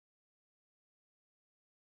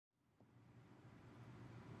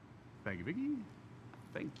Thank you, Vicky.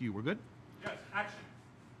 Thank you. We're good? Yes, action.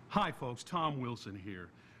 Hi, folks. Tom Wilson here,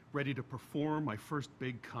 ready to perform my first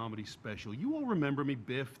big comedy special. You all remember me,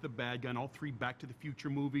 Biff, the bad guy, in all three Back to the Future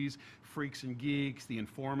movies, Freaks and Geeks, The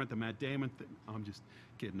Informant, the Matt Damon thing. I'm just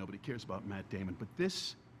kidding. Nobody cares about Matt Damon. But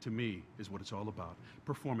this, to me, is what it's all about.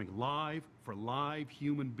 Performing live for live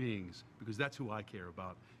human beings, because that's who I care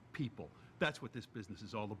about. People. That's what this business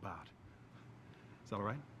is all about. Is that all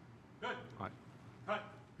right? Good. All right. Cut.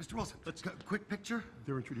 Mr. Wilson, let's go. Quick picture.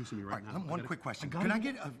 They're introducing me right now. One quick question. Can I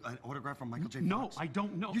get an autograph from Michael J. No, Fox? I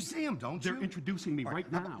don't know. You see him, don't you? They're introducing me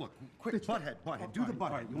right now. Look, quick, butthead. Do the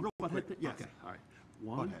butthead. Real Butthead quick. thing. Yes. Okay, all right.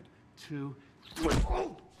 One, Butthead. 2, 3.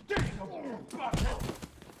 Oh, damn!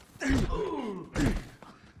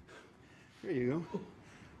 There you go.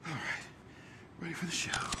 All right. Ready for the show.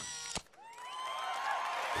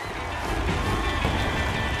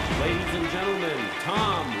 Ladies and gentlemen,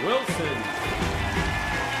 Tom Wilson.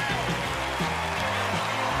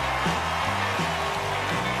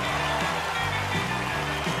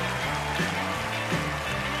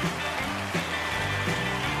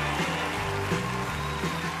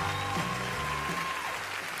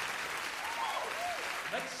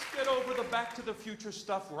 Let's get over the Back to the Future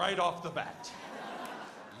stuff right off the bat.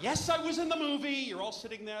 Yes, I was in the movie. You're all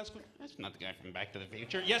sitting there asking, that's not the guy from Back to the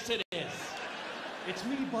Future. Yes, it is. It's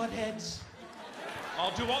me, buttheads.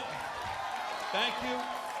 I'll do all... Thank you.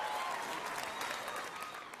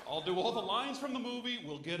 I'll do all the lines from the movie.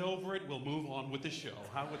 We'll get over it. We'll move on with the show.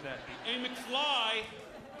 How would that be? Hey, McFly.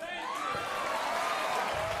 Thank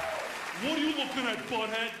you. What are you looking at,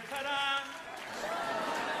 butthead? Ta-da!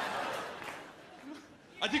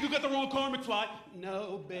 I think you got the wrong car, McFly.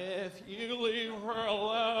 No, Biff, you leave her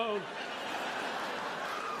alone.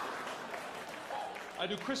 I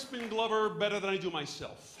do Crispin Glover better than I do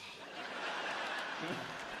myself.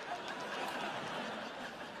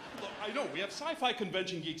 Look, I know, we have sci-fi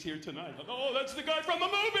convention geeks here tonight. Like, oh, that's the guy from the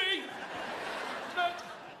movie!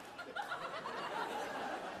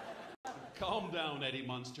 Calm down, Eddie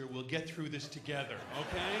Munster. We'll get through this together,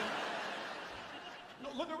 okay? No,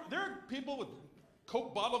 look, there are people with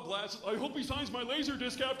Coke bottle glasses. I hope he signs my laser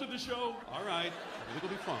disc after the show. All right, I think it'll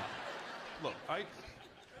be fun. Look, I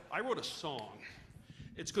wrote a song.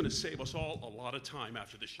 It's going to save us all a lot of time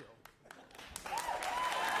after the show.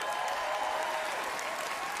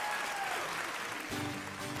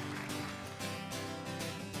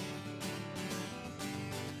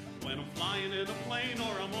 When I'm flying in a plane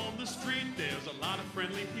or I'm on the street, there's a lot of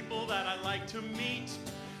friendly people that I like to meet.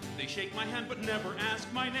 They shake my hand but never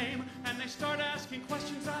ask my name, and they start asking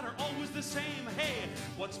questions that are always the same. Hey,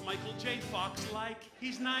 what's Michael J. Fox like?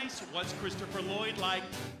 He's nice. What's Christopher Lloyd like?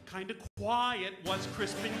 Kinda quiet. What's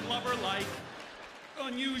Crispin Glover like?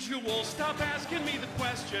 Unusual. Stop asking me the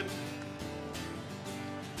question.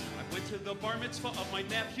 I went to the bar mitzvah of my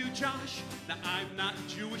nephew Josh. Now I'm not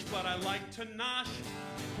Jewish, but I like to nosh.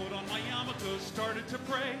 Put on my yarmulke, started to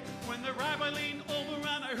pray. When the rabbi leaned over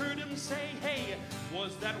and I heard him say, hey,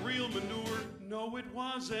 was that real manure? No, it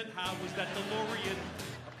wasn't. How was that DeLorean?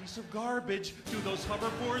 A piece of garbage. Do those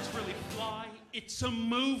hoverboards really fly? It's a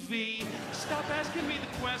movie. Stop asking me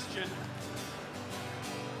the question.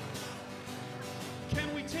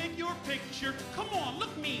 Can we take your picture? Come on,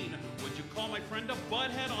 look mean. Would you call my friend a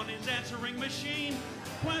butthead on his answering machine?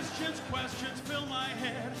 Questions fill my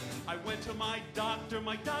head. I went to my doctor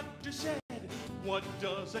said, what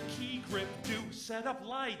does a key grip do? Set up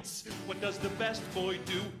lights. What does the best boy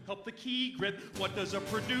do? Help the key grip. What does a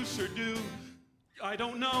producer do? I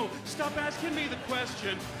don't know. Stop asking me the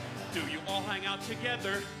question. Do you all hang out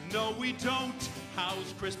together? No, we don't.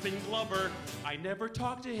 How's Crispin Glover? I never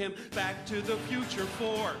talked to him. Back to the Future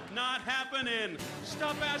 4. Not happening.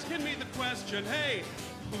 Stop asking me the question. Hey,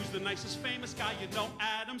 who's the nicest famous guy? You know,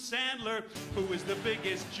 Adam Sandler. Who is the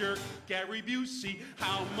biggest jerk? Gary Busey.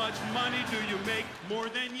 How much money do you make? More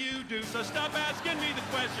than you do. So stop asking me the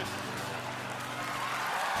question.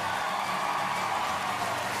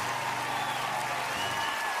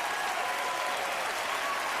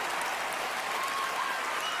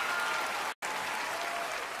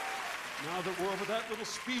 Now that we're over that little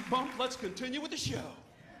speed bump, let's continue with the show.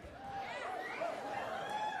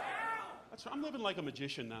 That's right, I'm living like a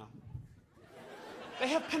magician now. They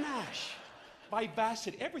have panache,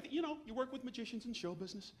 vivacity, everything. You know, you work with magicians in show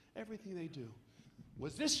business, everything they do.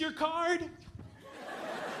 Was this your card? I'm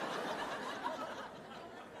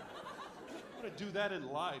gonna do that in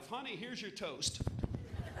life. Honey, here's your toast.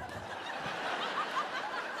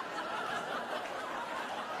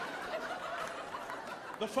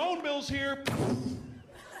 The phone bill's here.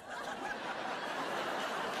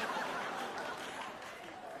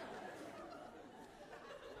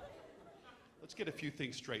 Let's get a few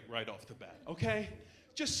things straight right off the bat, okay?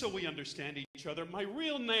 Just so we understand each other, my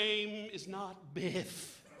real name is not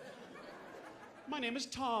Biff. My name is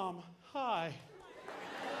Tom. Hi.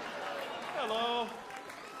 Hello.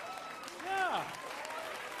 Yeah.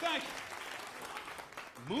 Thank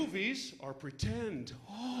you. Movies are pretend.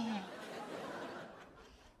 Oh.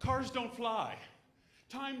 Cars don't fly.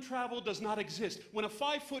 Time travel does not exist. When a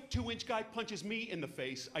 5'2" guy punches me in the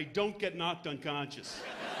face, I don't get knocked unconscious.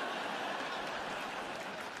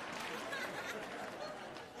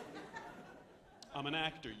 I'm an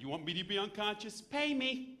actor. You want me to be unconscious? Pay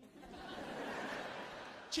me.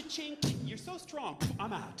 Cha-ching. You're so strong.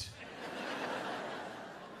 I'm out.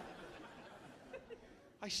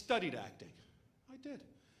 I studied acting. I did.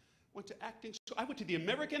 Went to acting school. I went to the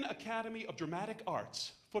American Academy of Dramatic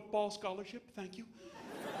Arts. Football scholarship, thank you.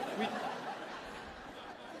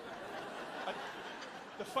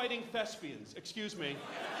 The Fighting Thespians, excuse me.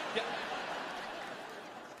 Yeah.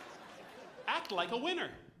 Act like a winner.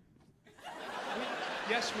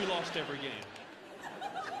 Yes, we lost every game.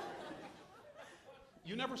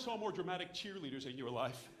 You never saw more dramatic cheerleaders in your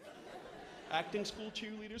life. Acting school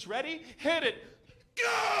cheerleaders, ready? Hit it.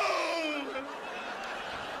 Go!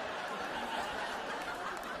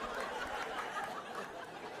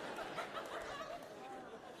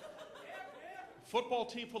 Football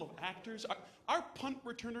team full of actors. Our punt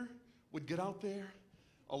returner would get out there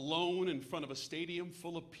alone in front of a stadium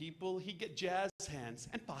full of people. He'd get jazz hands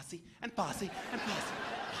and posse and posse and posse.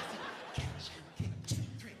 Kick, kick, 2,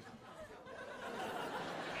 3.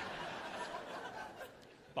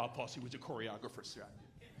 Bob Posse was a choreographer, sir.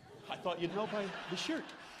 I thought you'd know by the shirt.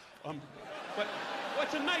 But well,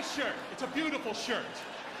 it's a nice shirt. It's a beautiful shirt.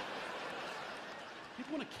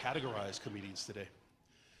 People want to categorize comedians today.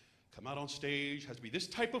 Come out on stage, has to be this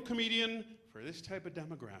type of comedian for this type of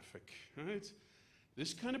demographic, right?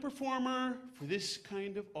 This kind of performer for this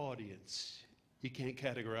kind of audience. You can't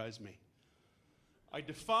categorize me. I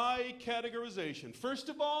defy categorization. First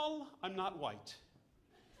of all, I'm not white.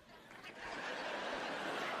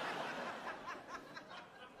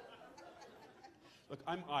 Look,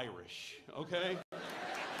 I'm Irish, okay?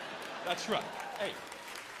 That's right. Hey.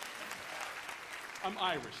 I'm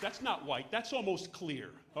Irish. That's not white. That's almost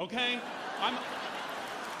clear, okay?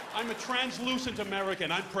 I'm a translucent American.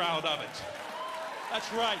 I'm proud of it.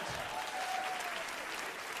 That's right.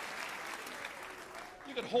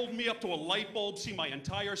 You could hold me up to a light bulb, see my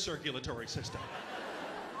entire circulatory system.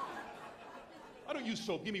 I don't use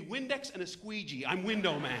soap. Give me Windex and a squeegee. I'm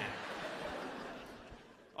window man.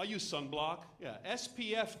 I'll use sunblock. Yeah,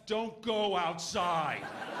 SPF, don't go outside.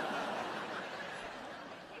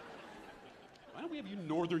 Why don't we have you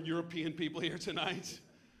Northern European people here tonight?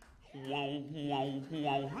 Wow, wow,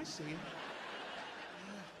 wow. I see.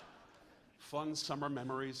 Fun summer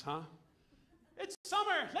memories, huh? It's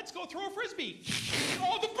summer. Let's go throw a frisbee.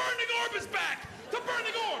 Oh, the burning orb is back. The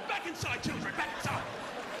burning orb. Back inside, children. Back inside.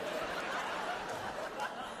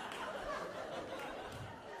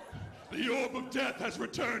 The orb of death has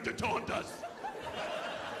returned to taunt us.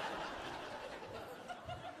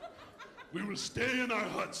 We will stay in our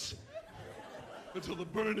huts until the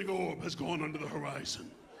burning orb has gone under the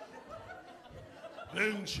horizon.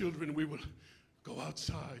 Then, children, we will go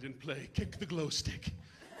outside and play kick the glow stick.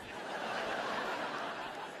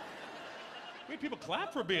 Wait, people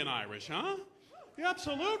clap for being Irish, huh? Yeah,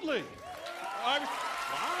 absolutely. Wow,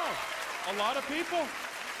 a lot of people.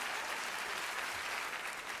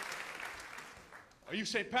 Are you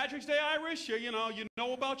St. Patrick's Day Irish? You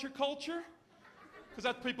know about your culture? Because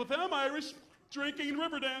that's people think I'm Irish, drinking and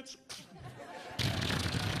river dance.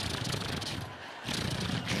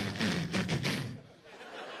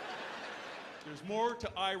 There's more to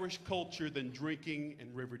Irish culture than drinking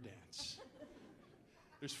and river dance.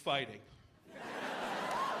 There's fighting.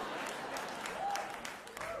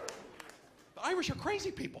 The Irish are crazy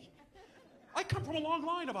people. I come from a long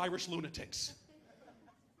line of Irish lunatics.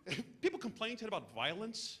 People complain today about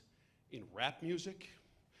violence in rap music,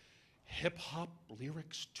 hip-hop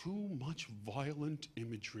lyrics, too much violent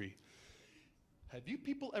imagery. Have you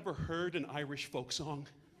people ever heard an Irish folk song?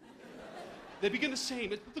 They begin to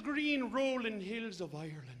sing, the green rolling hills of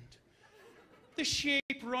Ireland, the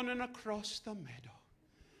sheep running across the meadow.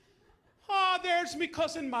 Ah, there's me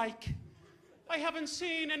cousin Mike. I haven't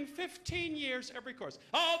seen in 15 years every course.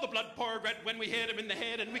 Oh, the blood poured red when we hit him in the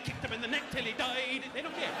head and we kicked him in the neck till he died. They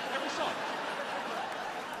don't care, every song.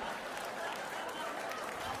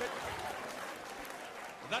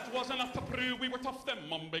 That wasn't enough to prove we were tough, them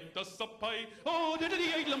mum baked us a pie. Oh, they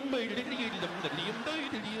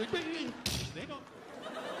don't.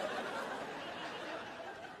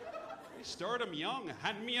 They Start 'em young,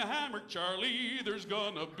 hand me a hammer, Charlie, there's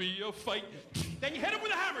gonna be a fight. Then you hit him with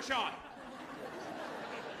a hammer, Sean.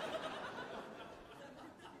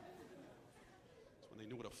 That's when they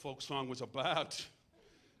knew what a folk song was about.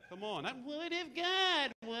 Come on, what if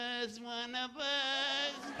God was one of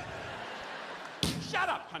us? Shut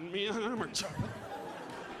up, hand me a hammer, Charlie.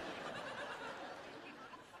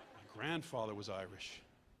 My grandfather was Irish.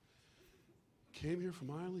 Came here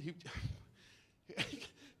from Ireland. He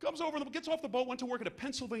comes over, gets off the boat, went to work at a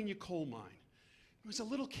Pennsylvania coal mine. He was a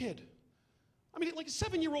little kid. I mean, like a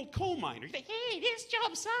 7-year-old coal miner. He's like, hey, this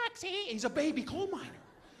job sucks, hey. He's a baby coal miner.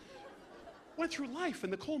 Went through life in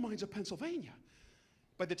the coal mines of Pennsylvania.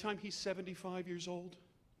 By the time he's 75 years old,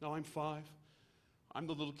 now I'm 5, I'm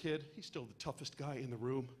the little kid. He's still the toughest guy in the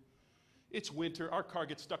room. It's winter. Our car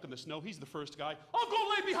gets stuck in the snow. He's the first guy. I'll go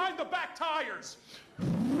lay behind the back tires.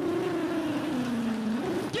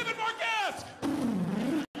 Give it more gas!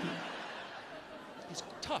 He's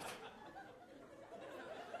tough.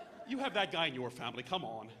 You have that guy in your family, come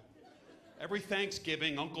on. Every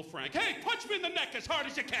Thanksgiving, Uncle Frank, hey, punch me in the neck as hard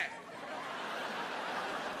as you can.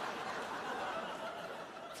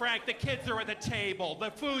 Frank, the kids are at the table. The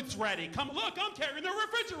food's ready. Come, look, I'm carrying the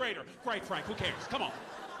refrigerator. Great, Frank, who cares? Come on.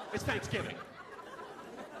 It's Thanksgiving.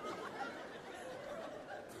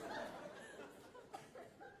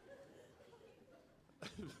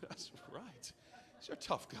 That's right. These are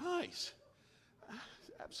tough guys.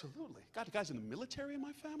 Absolutely. Got guys in the military in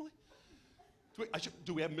my family?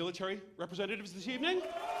 Do we have military representatives this evening?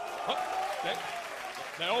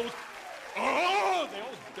 They always,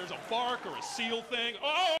 there's a bark or a seal thing.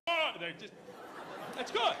 They're just,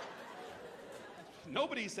 that's good.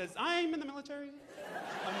 Nobody says, I'm in the military.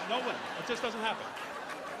 No one. It just doesn't happen.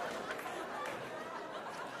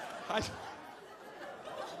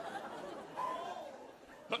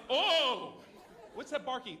 What's that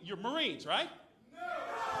barking? You're Marines, right? No!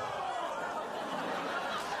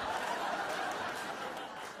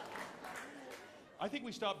 I think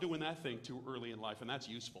we stopped doing that thing too early in life, and that's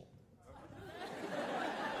useful.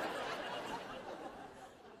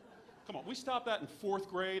 Come on, we stopped that in 4th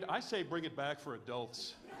grade. I say bring it back for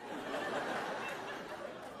adults.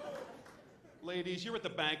 Ladies, you're at the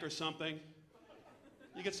bank or something.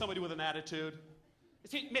 You get somebody with an attitude.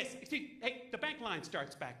 Miss, hey, the bank line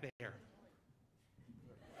starts back there.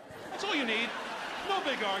 That's all you need. No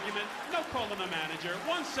big argument, no calling the manager.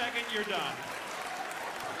 1 second, you're done.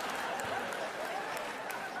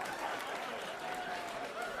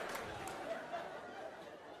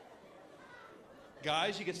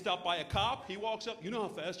 Guys, you get stopped by a cop, he walks up, you know how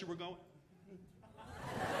fast you were going?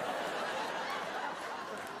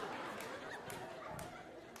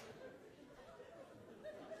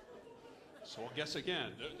 So I'll guess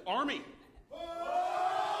again. Army.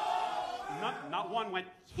 Not one went,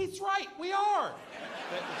 he's right, we are.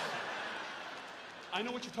 I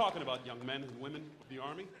know what you're talking about, young men and women of the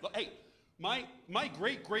Army. Look, hey, my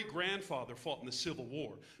great-great-grandfather fought in the Civil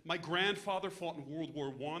War. My grandfather fought in World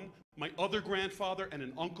War I. My other grandfather and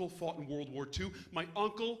an uncle fought in World War II. My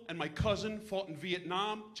uncle and my cousin fought in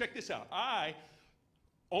Vietnam. Check this out. I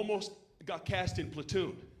almost got cast in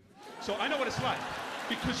Platoon. So I know what it's like.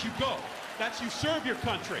 Because you go. You serve your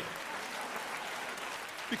country.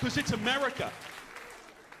 Because it's America.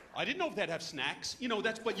 I didn't know if they'd have snacks.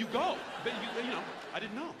 But you go. But I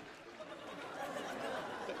didn't know.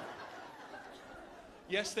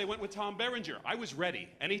 Yes, they went with Tom Berenger. I was ready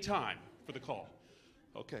anytime for the call.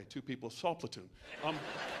 Okay, 2 people saw Platoon.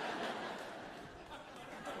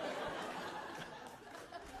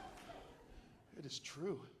 It is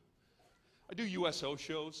true. I do USO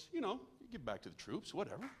shows, you give back to the troops,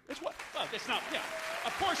 whatever. It's what? Well, it's not, yeah.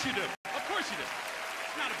 Of course you do. Of course you do.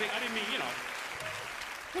 It's not a big, I didn't mean,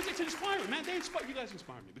 Because it's inspiring, man. You guys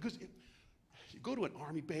inspire me. Because you go to an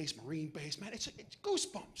Army base, Marine base, man, it's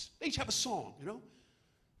goosebumps. They each have a song,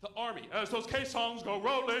 The Army, as those K-songs go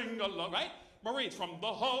rolling along, right? Marines, from the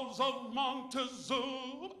halls of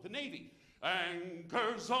Montezuma. The Navy,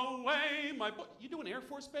 anchors away, my boy. You do an Air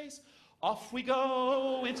Force base? Off we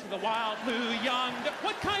go into the wild blue yonder.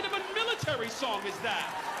 What kind of a military song is that?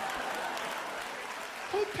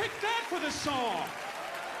 Who picked that for the song?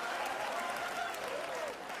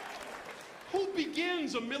 Who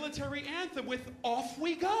begins a military anthem with off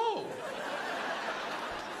we go?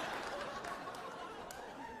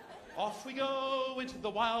 Off we go into the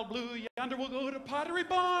wild blue yonder. We'll go to Pottery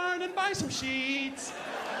Barn and buy some sheets.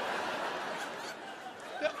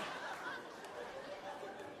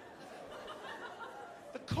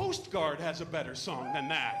 The Coast Guard has a better song than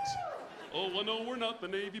that. Oh, I know we're not the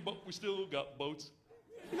Navy, but we still got boats.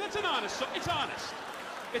 That's an honest song. It's honest.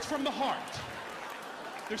 It's from the heart.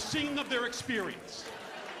 They're singing of their experience.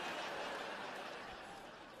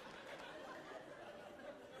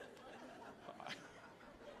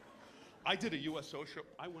 I did a USO show.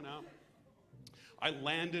 I went out. I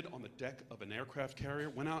landed on the deck of an aircraft carrier,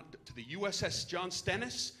 went out to the USS John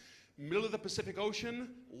Stennis, middle of the Pacific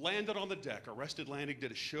Ocean, landed on the deck. Arrested Landing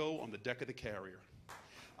did a show on the deck of the carrier.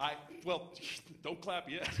 Well, don't clap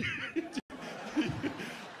yet.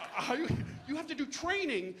 You have to do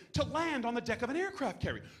training to land on the deck of an aircraft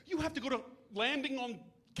carrier. You have to go to landing on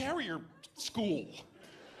carrier school.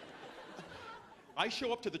 I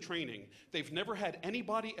show up to the training. They've never had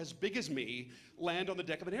anybody as big as me land on the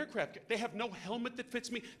deck of an aircraft. They have no helmet that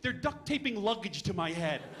fits me. They're duct taping luggage to my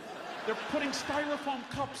head. They're putting styrofoam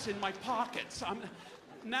cups in my pockets.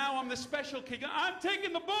 Now I'm the special kid. I'm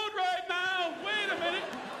taking the boat right now. Wait a minute.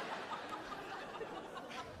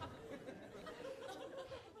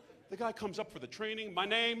 The guy comes up for the training. My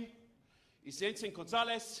name is Ensign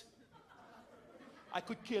Gonzalez. I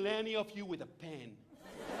could kill any of you with a pen.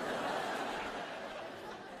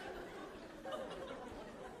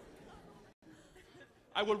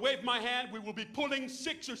 I will wave my hand. We will be pulling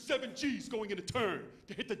 6 or 7 G's going in a turn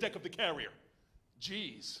to hit the deck of the carrier.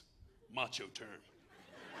 G's, macho term.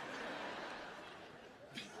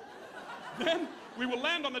 Then we will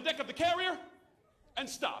land on the deck of the carrier and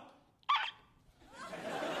stop.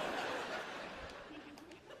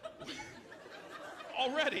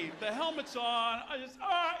 Already, the helmet's on.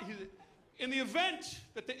 In the event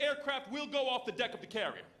that the aircraft will go off the deck of the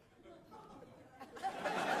carrier.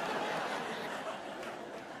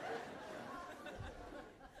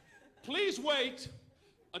 Please wait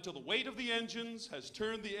until the weight of the engines has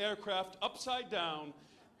turned the aircraft upside down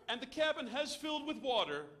and the cabin has filled with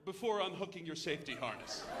water before unhooking your safety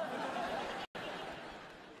harness.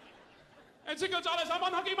 Ensign Gonzalez, I'm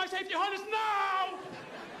unhooking my safety harness now!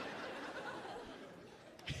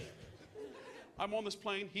 I'm on this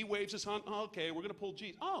plane, he waves his hand. Oh, okay, we're gonna pull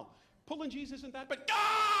G's. Oh, pulling G's isn't that bad.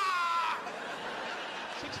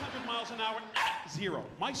 600 miles an hour, 0.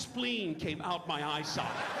 My spleen came out my eye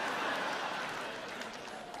socket.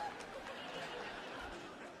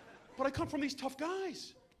 But I come from these tough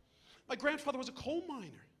guys. My grandfather was a coal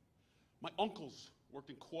miner. My uncles worked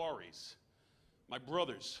in quarries. My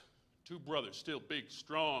brothers, 2 brothers, still big,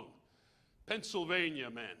 strong, Pennsylvania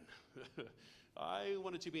men. I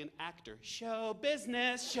wanted to be an actor. Show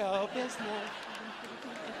business, show business.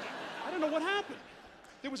 I don't know what happened.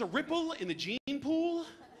 There was a ripple in the gene pool.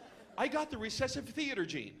 I got the recessive theater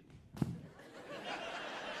gene.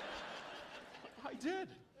 I did.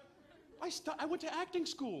 I went to acting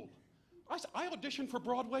school. I auditioned for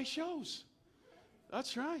Broadway shows.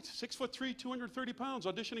 That's right. 6'3", 230 pounds,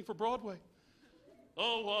 auditioning for Broadway.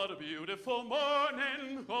 Oh, what a beautiful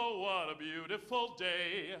morning. Oh, what a beautiful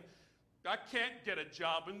day. I can't get a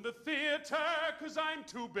job in the theater because I'm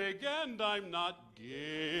too big and I'm not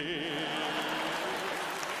gay.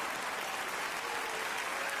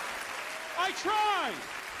 I tried.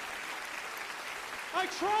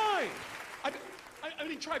 I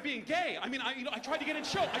didn't try being gay. I tried to get in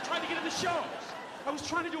show. I tried to get in the shows. I was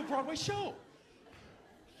trying to do a Broadway show.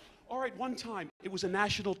 All right, one time, it was a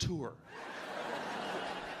national tour.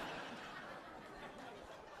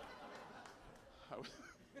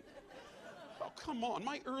 Oh, come on,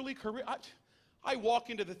 my early career. I walk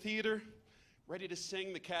into the theater, ready to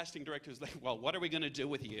sing. The casting director's like, well, what are we gonna do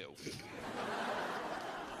with you?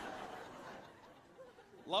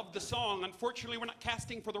 Loved the song. Unfortunately, we're not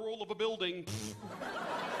casting for the role of a building.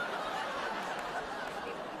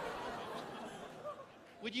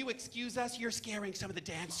 Would you excuse us? You're scaring some of the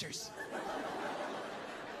dancers.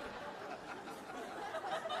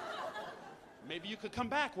 Maybe you could come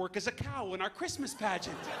back, work as a cow in our Christmas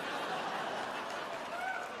pageant.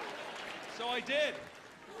 So I did.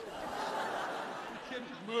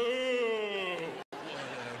 Moo.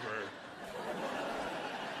 Whatever.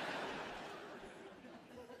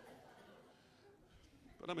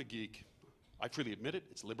 But I'm a geek. I freely admit it.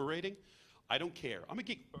 It's liberating. I don't care. I'm a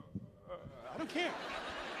geek. I don't care.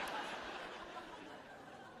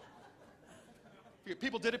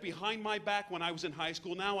 People did it behind my back when I was in high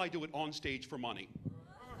school. Now I do it on stage for money.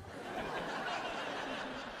 I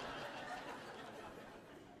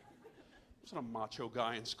wasn't a macho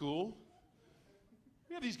guy in school.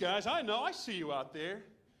 We have these guys, I know, I see you out there.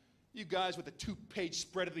 You guys with the 2-page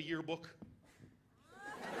spread of the yearbook.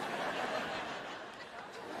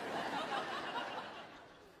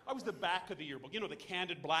 I was the back of the yearbook. You know, the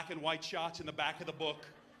candid black and white shots in the back of the book.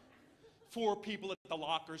 4 people at the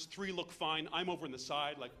lockers, 3 look fine. I'm over in the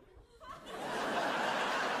side like...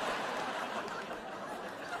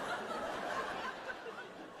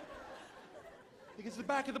 He gets to the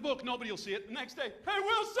back of the book, nobody will see it. The next day, hey,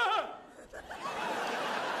 Wilson!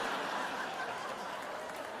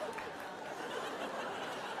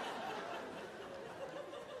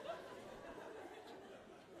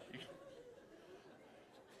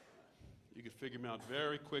 You could figure me out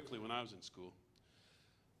very quickly when I was in school.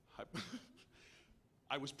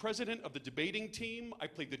 I was president of the debating team. I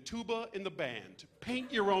played the tuba in the band.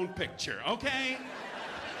 Paint your own picture, okay?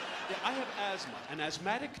 Yeah, I have asthma, an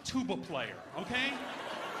asthmatic tuba player, okay?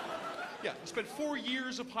 Yeah, I spent 4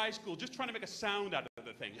 years of high school just trying to make a sound out of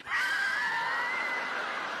the thing.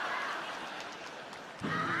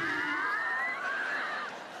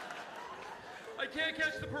 I can't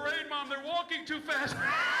catch the parade, Mom. They're walking too fast.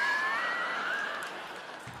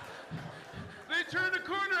 They turned a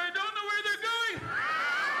corner. I don't know where they're going.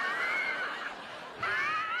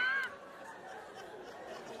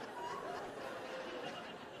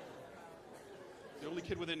 The only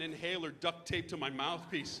kid with an inhaler duct taped to my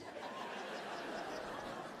mouthpiece.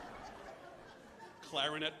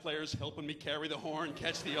 Clarinet players helping me carry the horn,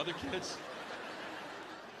 catch the other kids.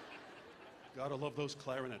 Gotta love those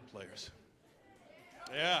clarinet players.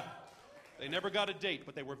 Yeah, they never got a date,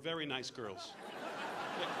 but they were very nice girls.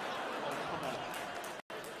 Yeah. Oh, come on.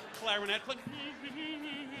 Clarinet player.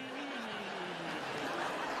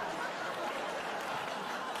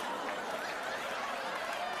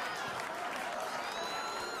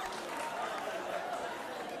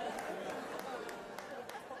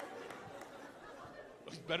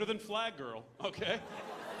 Better than Flag Girl, okay?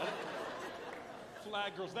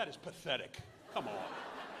 Flag Girls, that is pathetic. Come on.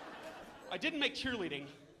 I didn't make cheerleading.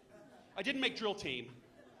 I didn't make drill team.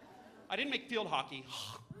 I didn't make field hockey.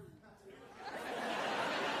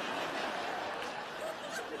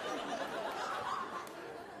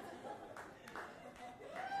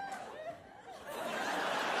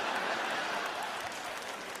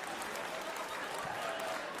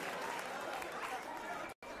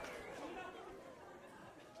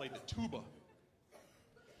 Played the tuba.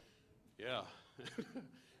 Yeah.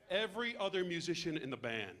 Every other musician in the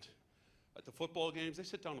band. At the football games, they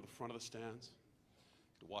sit down at the front of the stands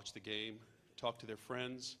to watch the game, talk to their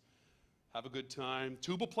friends, have a good time.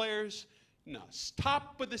 Tuba players, no,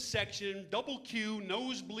 top of the section, double Q,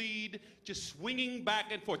 nosebleed, just swinging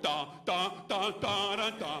back and forth. Da, da, da, da, da,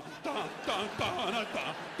 da, da, da, da, da,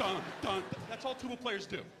 da, da. That's all tuba players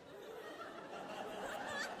do.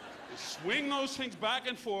 They swing those things back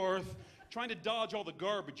and forth, trying to dodge all the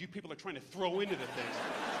garbage you people are trying to throw into the things.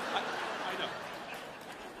 I know.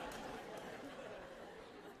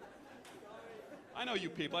 I know you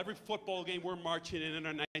people. Every football game, we're marching in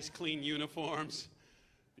our nice, clean uniforms.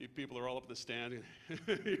 You people are all up at the stand.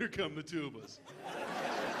 Here come the tubas.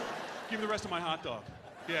 Give me the rest of my hot dog.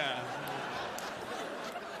 Yeah.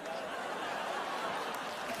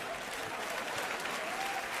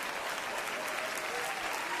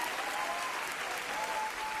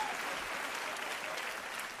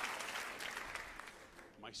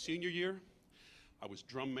 My senior year, I was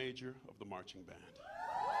drum major of the marching band.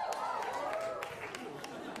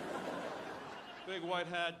 Big white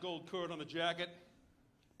hat, gold cord on the jacket,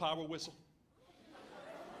 power whistle.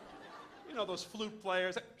 You know those flute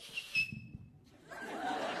players. A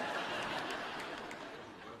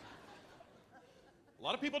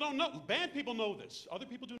lot of people don't know. Band people know this. Other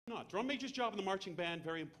people do not. Drum major's job in the marching band,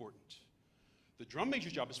 very important. The drum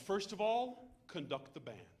major's job is, first of all, conduct the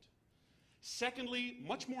band. Secondly,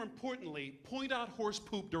 much more importantly, point out horse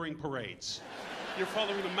poop during parades. You're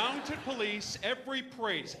following the mounted police every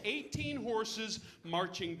parade. It's 18 horses,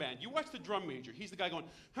 marching band. You watch the drum major. He's the guy going.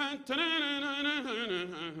 The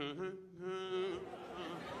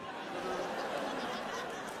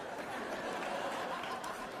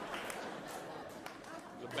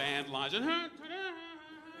band lines.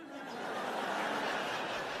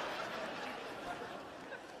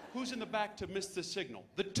 Who's in the back to miss the signal?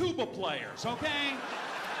 The tuba players, okay?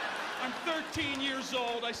 I'm 13 years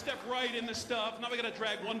old. I step right in the stuff. Now I gotta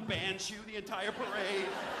drag one band shoe the entire parade.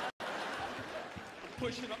 I'm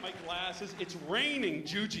pushing up my glasses. It's raining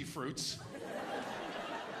juji fruits.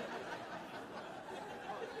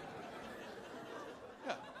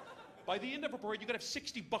 Yeah. By the end of a parade, you gotta have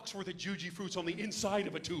 $60 worth of juji fruits on the inside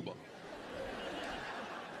of a tuba.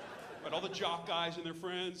 Right, all the jock guys and their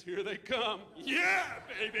friends, here they come. Yeah,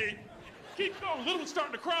 baby. Keep going. Little one's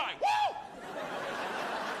starting to cry. Woo!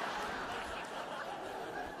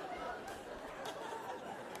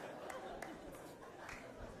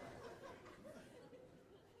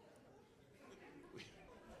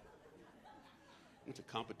 Went to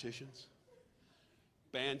competitions,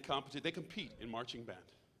 band competition. They compete in marching band.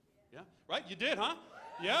 Yeah, right? You did, huh?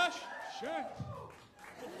 Yeah, sure.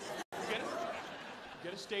 Get it?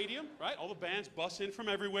 get a stadium, right? All the bands bus in from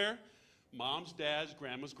everywhere. Moms, dads,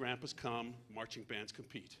 grandmas, grandpas come. Marching bands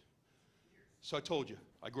compete. So I told you,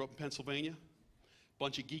 I grew up in Pennsylvania.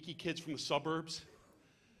 Bunch of geeky kids from the suburbs.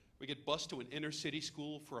 We get bused to an inner city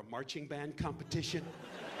school for a marching band competition.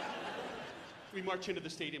 We march into the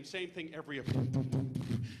stadium, same thing every year.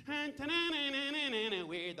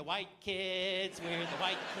 We're the white kids, we're the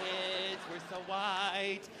white kids, we're so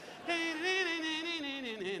white.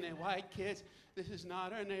 White kids, this is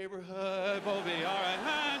not our neighborhood, we'll be all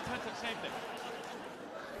right. Same thing.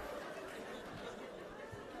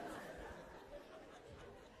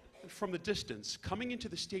 From the distance, coming into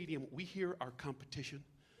the stadium, we hear our competition.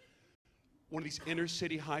 One of these inner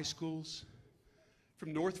city high schools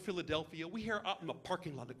from North Philadelphia. We hear out in the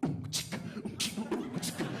parking lot.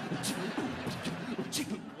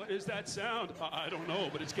 What is that sound? I don't know,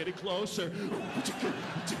 but it's getting closer.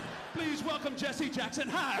 Please welcome Jesse Jackson.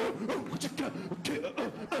 Hi.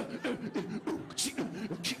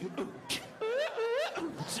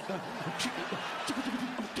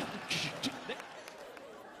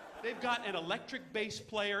 They've got an electric bass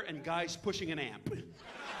player and guys pushing an amp.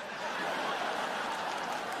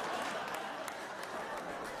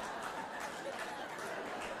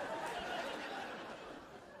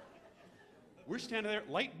 We're standing there,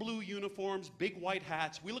 light blue uniforms, big white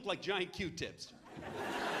hats. We look like giant Q-tips.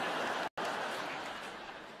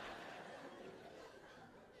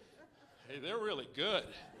 Hey, they're really good.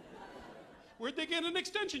 Where'd they get an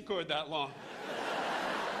extension cord that long?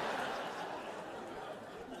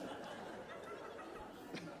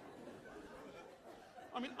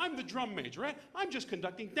 I mean, I'm the drum major, right? I'm just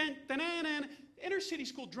conducting inner city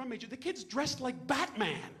school drum major. The kid's dressed like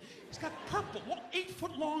Batman. He's got purple,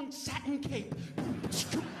 8-foot-long satin cape.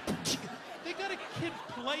 They got a kid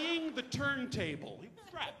playing the turntable.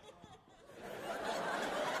 Crap.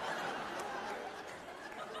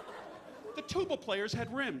 The tuba players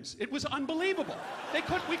had rims. It was unbelievable.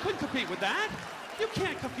 We couldn't compete with that. You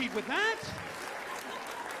can't compete with that.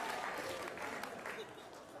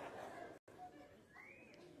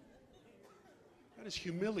 That is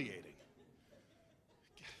humiliating.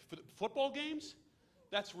 For the football games,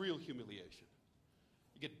 that's real humiliation.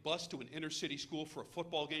 You get bused to an inner city school for a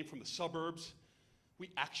football game from the suburbs. We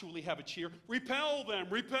actually have a cheer. Repel them,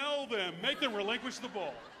 make them relinquish the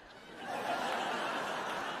ball.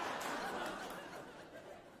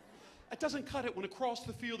 It doesn't cut it when across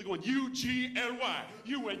the field they're going, U-G-L-Y.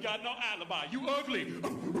 You ain't got no alibi. You ugly.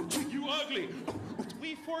 You ugly.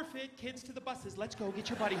 We forfeit, kids to the buses. Let's go, get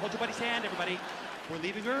your buddy. Hold your buddy's hand, everybody. We're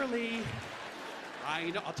leaving early.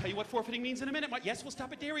 I know, I'll tell you what forfeiting means in a minute. Yes, we'll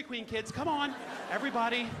stop at Dairy Queen, kids. Come on,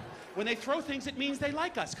 everybody. When they throw things, it means they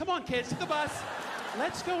like us. Come on, kids, to the bus.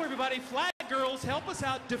 Let's go, everybody. Flag girls, help us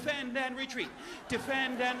out. Defend and retreat.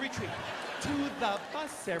 Defend and retreat. To the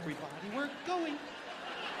bus, everybody. We're going.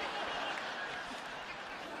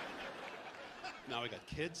 Now I got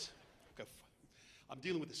kids. I'm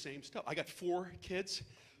dealing with the same stuff. I got 4 kids.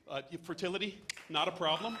 Fertility, not a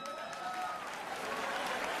problem.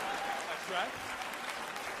 That's right.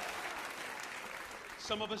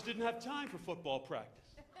 Some of us didn't have time for football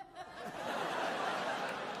practice.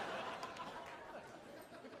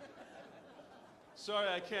 Sorry,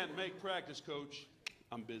 I can't make practice, Coach.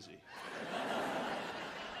 I'm busy.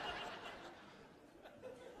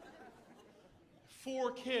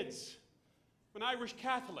 Four kids. I'm an Irish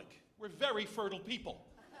Catholic. We're very fertile people.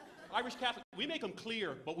 Irish Catholic, we make them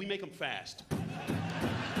clear, but we make them fast.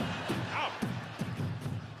 Ow.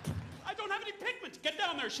 I don't have any pigments. Get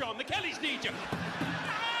down there, Sean. The Kellys need you.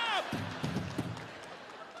 Ow.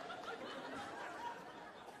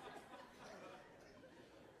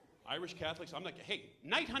 Irish Catholics, I'm like, hey,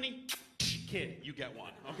 night, honey. Kid, you get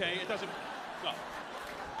one, okay? It doesn't, no.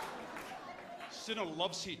 Sit on a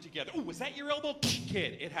love seat together. Oh, was that your elbow?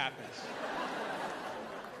 Kid, it happens.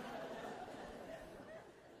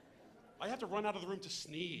 I have to run out of the room to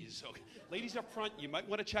sneeze. Okay. Ladies up front, you might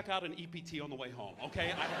want to check out an EPT on the way home,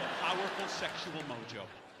 okay? I have a powerful sexual mojo.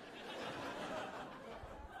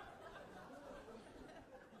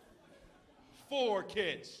 Four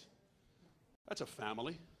kids. That's a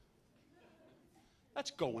family.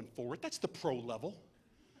 That's going for it. That's the pro level.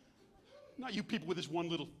 Not you people with this one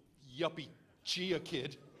little yuppie Chia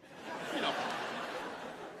kid. You know.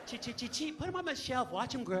 Chi. Put him on the shelf.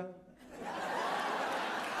 Watch him grow.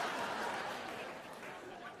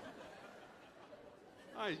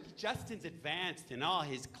 Justin's advanced in all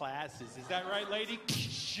his classes. Is that right, lady?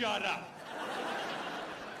 Shut up.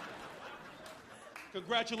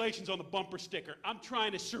 Congratulations on the bumper sticker. I'm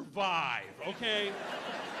trying to survive, okay?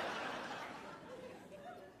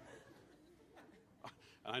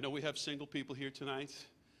 I know we have single people here tonight.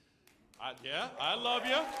 Yeah, I love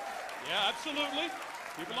you. Yeah, absolutely.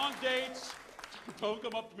 People on dates, don't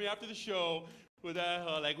come up to me after the show with that,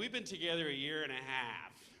 like, we've been together a year and a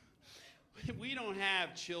half. We don't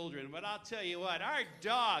have children, but I'll tell you what, our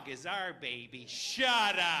dog is our baby.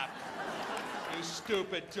 Shut up, you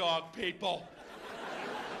stupid dog people.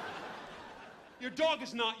 Your dog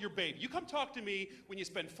is not your baby. You come talk to me when you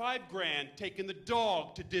spend $5 grand taking the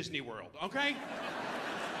dog to Disney World, okay?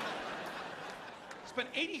 Spend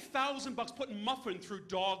 $80,000 putting Muffin through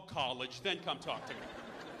dog college, then come talk to me.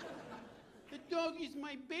 The dog is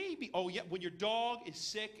my baby. Oh, yeah, when your dog is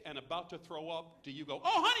sick and about to throw up, do you go,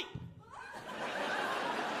 oh, honey?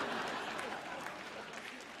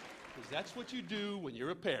 Because that's what you do when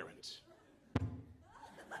you're a parent.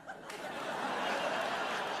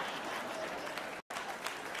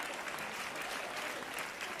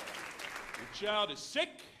 Your child is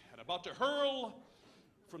sick and about to hurl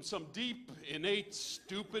from some deep, innate,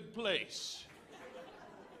 stupid place.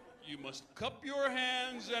 You must cup your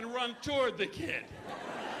hands and run toward the kid.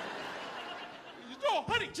 Oh,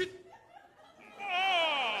 honey,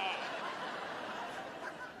 oh!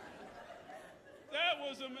 That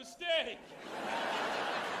was a mistake.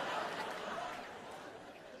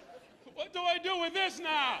 What do I do with this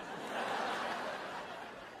now?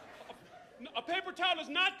 A paper towel is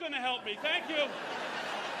not going to help me. Thank you.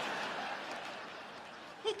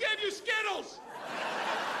 Who gave you Skittles?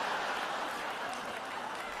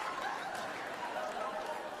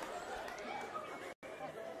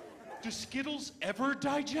 Do Skittles ever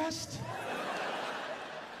digest?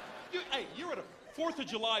 Hey, you're at a 4th of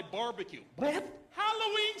July barbecue.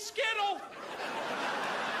 Halloween Skittle!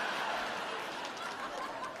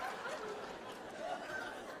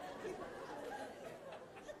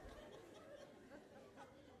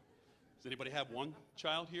 Does anybody have one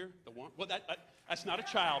child here? The one? Well, that's not a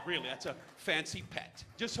child, really. That's a fancy pet.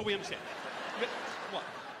 Just so we understand. What?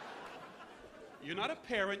 You're not a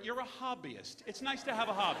parent, you're a hobbyist. It's nice to have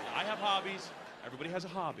a hobby. I have hobbies. Everybody has a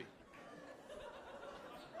hobby.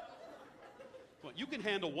 Well, you can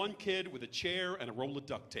handle one kid with a chair and a roll of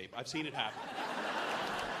duct tape. I've seen it happen.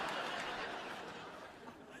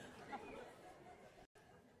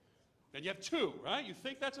 Then you have 2, right? You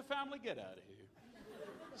think that's a family? Get out of here.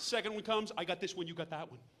 Second one comes, I got this one, you got that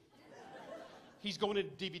one. He's going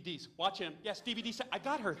into DVDs. Watch him. Yes, DVD set. I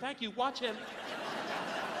got her. Thank you. Watch him.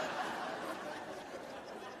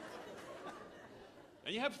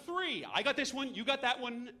 And you have 3. I got this one, you got that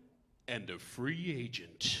one, and a free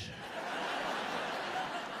agent.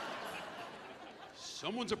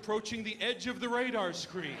 Someone's approaching the edge of the radar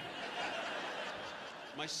screen.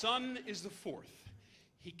 My son is the 4th.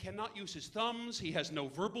 He cannot use his thumbs. He has no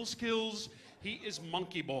verbal skills. He is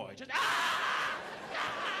monkey boy. Just,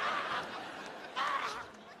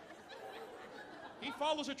 He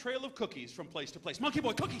follows a trail of cookies from place to place. Monkey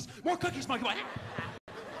boy, cookies! More cookies, monkey boy!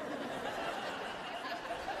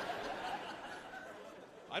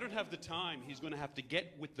 I don't have the time. He's going to have to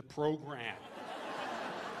get with the program.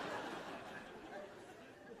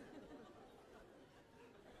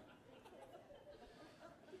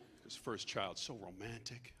 His first child's so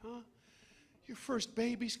romantic, huh? Your first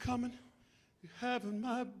baby's coming. You're having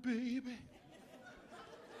my baby.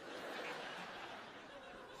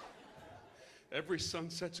 Every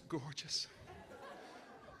sunset's gorgeous.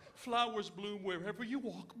 Flowers bloom wherever you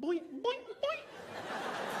walk. Boing, boing, boing.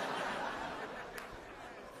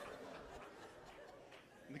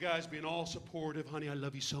 And the guy's being all supportive. Honey, I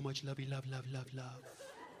love you so much. Love you, love, love, love, love.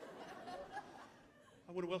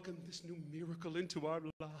 I want to welcome this new miracle into our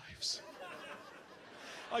lives.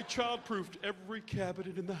 I child-proofed every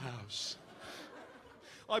cabinet in the house.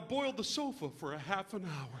 I boiled the sofa for a half an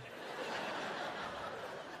hour.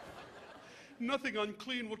 Nothing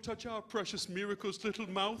unclean will touch our precious miracle's little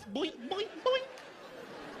mouth. Boink, boink, boink.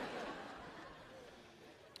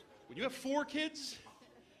 When you have 4 kids,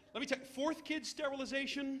 let me tell you, 4th kid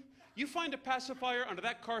sterilization, you find a pacifier under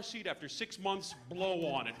that car seat after 6 months, blow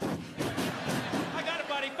on it. I got it,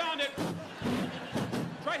 buddy, found it.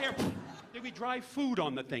 It's right here. Did we dry food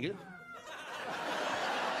on the thing? It's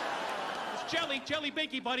jelly, jelly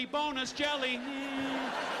binky, buddy, bonus jelly.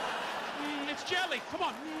 It's jelly, come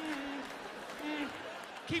on.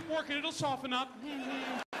 Keep working, it'll soften up.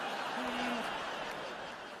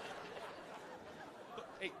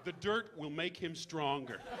 Hey, the dirt will make him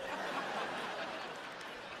stronger.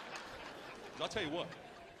 I'll tell you what.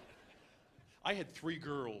 I had 3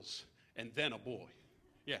 girls and then a boy.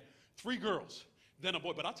 Yeah, 3 girls, then a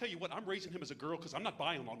boy. But I'll tell you what, I'm raising him as a girl because I'm not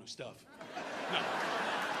buying all new stuff. No.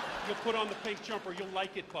 You'll put on the pink jumper, you'll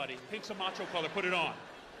like it, buddy. Pink's a macho color, put it on.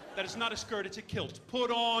 That is not a skirt, it's a kilt.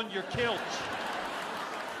 Put on your kilt.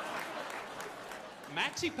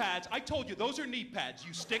 Maxi pads, I told you, those are knee pads.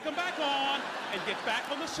 You stick them back on and get back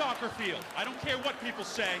on the soccer field. I don't care what people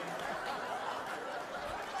say.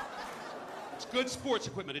 It's good sports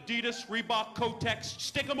equipment. Adidas, Reebok, Kotex,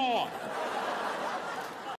 stick them on.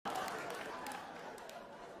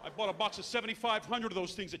 I bought a box of 7,500 of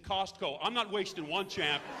those things at Costco. I'm not wasting one,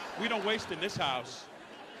 champ. We don't waste in this house.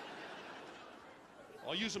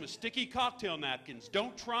 I'll use them as sticky cocktail napkins.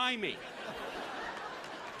 Don't try me.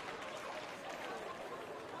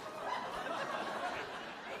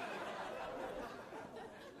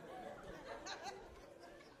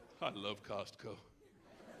 I love Costco.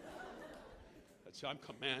 I'm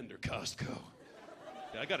Commander Costco.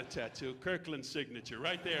 Yeah, I got a tattoo, Kirkland signature,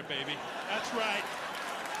 right there, baby. That's right.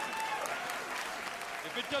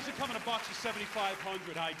 If it doesn't come in a box of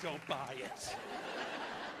 7,500, I don't buy it.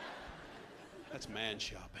 That's man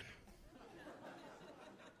shopping.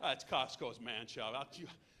 That's Costco's man shopping.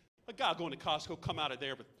 A guy going to Costco, come out of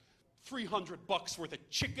there with $300 worth of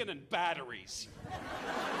chicken and batteries.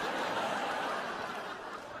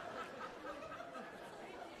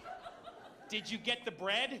 Did you get the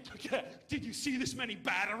bread? Did you see this many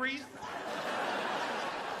batteries?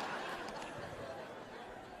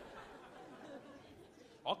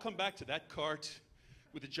 I'll come back to that cart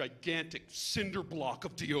with a gigantic cinder block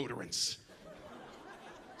of deodorants.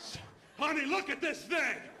 Honey, look at this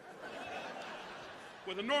thing!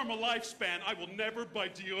 With a normal lifespan, I will never buy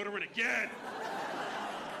deodorant again.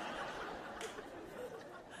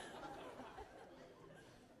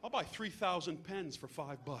 I'll buy 3,000 pens for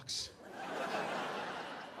 $5.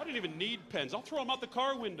 I don't even need pens. I'll throw them out the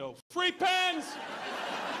car window. Free pens!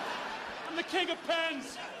 I'm the king of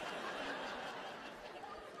pens.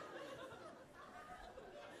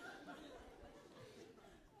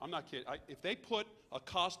 I'm not kidding. If they put a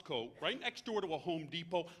Costco right next door to a Home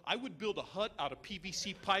Depot, I would build a hut out of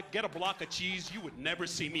PVC pipe, get a block of cheese, you would never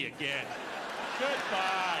see me again.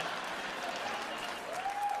 Goodbye.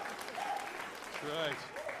 That's right.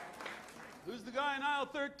 Who's the guy in aisle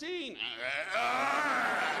 13?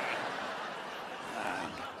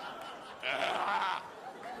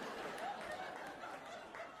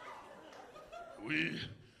 We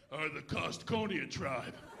are the Costconian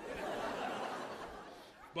tribe.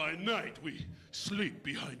 By night, we sleep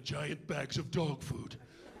behind giant bags of dog food.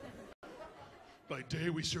 By day,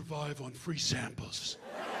 we survive on free samples.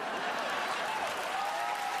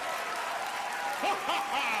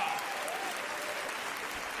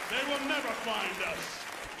 They will never find us.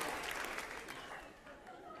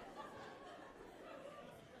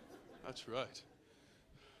 That's right.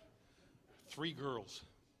 3 girls,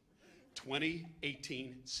 20,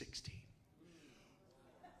 18, 16.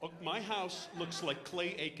 Oh, my house looks like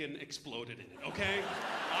Clay Aiken exploded in it, okay?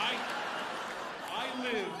 I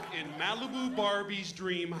live in Malibu Barbie's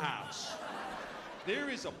dream house. There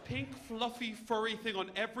is a pink, fluffy, furry thing on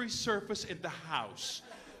every surface in the house.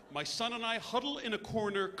 My son and I huddle in a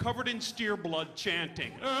corner covered in steer blood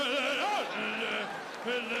chanting.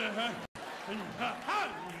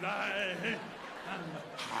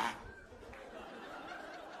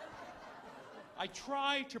 I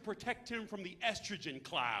try to protect him from the estrogen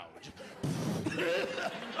cloud.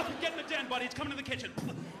 Get in the den, buddy. It's coming in the kitchen.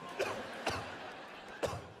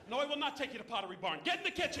 No, I will not take you to Pottery Barn. Get in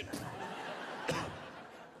the kitchen.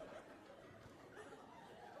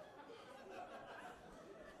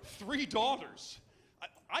 3 daughters.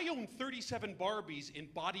 I own 37 Barbies in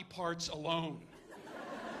body parts alone.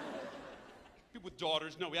 People with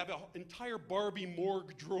daughters, no, we have an entire Barbie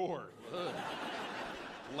morgue drawer. Ugh.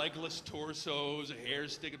 Legless torsos, a hair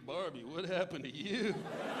sticking Barbie. What happened to you?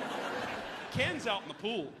 Ken's out in the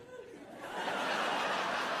pool.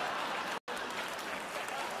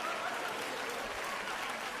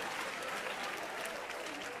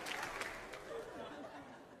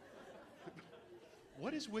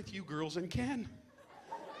 What is with you girls and Ken?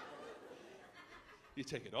 You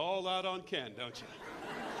take it all out on Ken, don't you?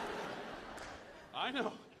 I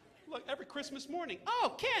know. Look, every Christmas morning,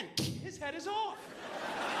 oh, Ken, his head is off.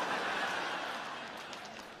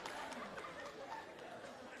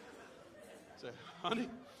 Say, honey,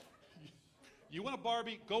 you want a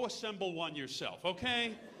Barbie? Go assemble one yourself,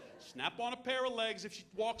 okay? Snap on a pair of legs. If she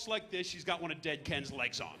walks like this, she's got one of dead Ken's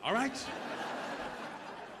legs on, all right?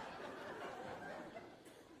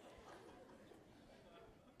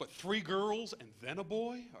 But 3 girls and then a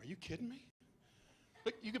boy? Are you kidding me?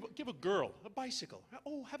 Look, you give a girl a bicycle.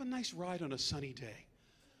 Oh, have a nice ride on a sunny day.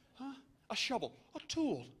 Huh? A shovel, a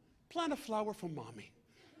tool. Plant a flower for mommy.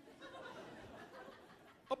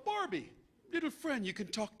 A Barbie, little friend you can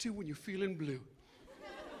talk to when you're feeling blue.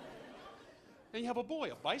 Then you have a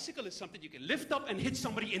boy. A bicycle is something you can lift up and hit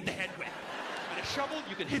somebody in the head with. And a shovel,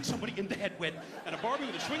 you can hit somebody in the head with. And a Barbie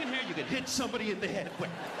with a swinging hair, you can hit somebody in the head with.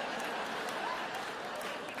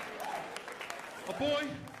 A boy,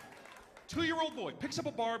 2-year-old boy, picks up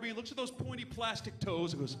a Barbie, looks at those pointy plastic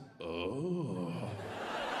toes, and goes, oh.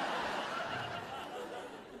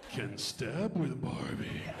 Can stab with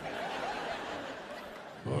Barbie.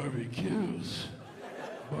 Barbie kills.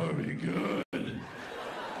 Barbie good.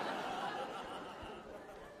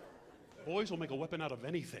 Boys will make a weapon out of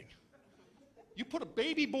anything. You put a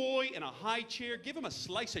baby boy in a high chair, give him a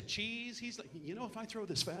slice of cheese, he's like, you know, if I throw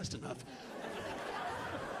this fast enough,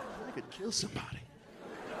 I could kill somebody.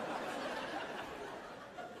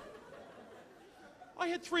 I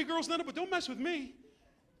had 3 girls then, but don't mess with me.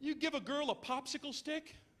 You give a girl a popsicle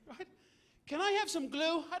stick, right? Can I have some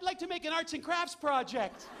glue? I'd like to make an arts and crafts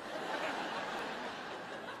project.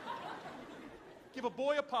 Give a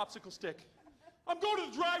boy a popsicle stick. I'm going to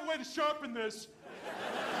the driveway to sharpen this.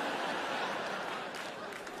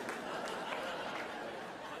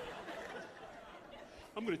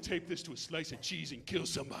 I'm going to tape this to a slice of cheese and kill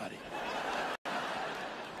somebody.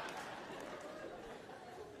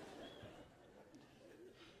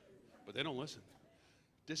 But they don't listen.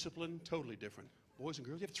 Discipline, totally different. Boys and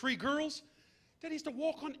girls. You have 3 girls, Daddy has to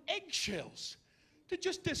walk on eggshells. To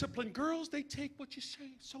just discipline girls, they take what you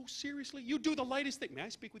say so seriously. You do the lightest thing. May I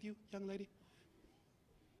speak with you, young lady?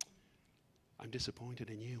 I'm disappointed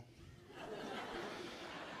in you.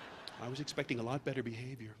 I was expecting a lot better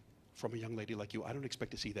behavior from a young lady like you. I don't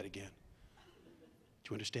expect to see that again.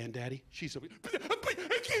 Do you understand, Daddy? She's a...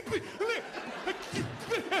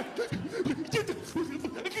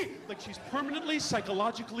 like she's permanently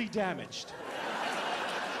psychologically damaged.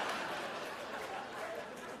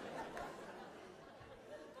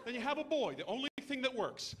 Then you have a boy, the only thing that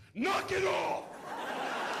works. Knock it off!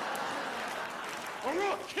 Or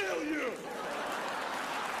I'll kill you!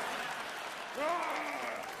 Ah!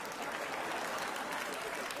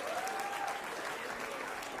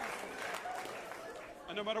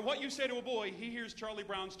 And no matter what you say to a boy, he hears Charlie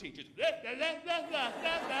Brown's teachers.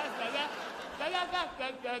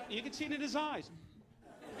 You can see it in his eyes.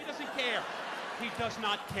 He doesn't care. He does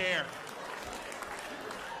not care.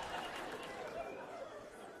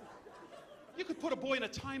 You could put a boy in a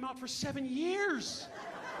timeout for 7 years.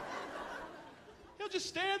 He'll just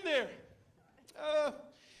stand there.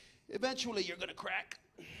 Eventually you're gonna crack.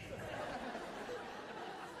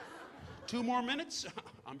 2 more minutes,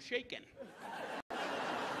 I'm shaking.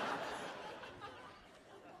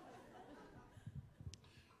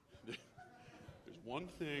 There's one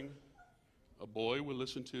thing a boy will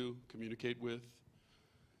listen to, communicate with.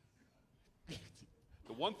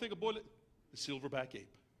 The one thing a boy, the silverback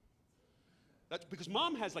ape. That's because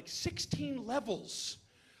Mom has like 16 levels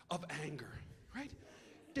of anger, right?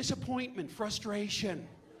 Disappointment, frustration,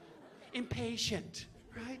 impatient,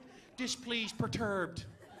 right? Displeased, perturbed,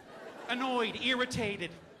 annoyed,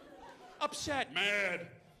 irritated, upset, mad,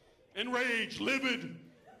 enraged, livid,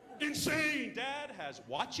 insane. Dad has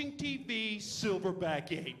watching TV,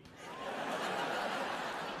 silverback ape.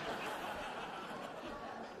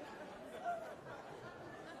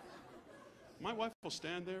 My wife will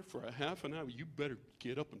stand there for a half an hour. You better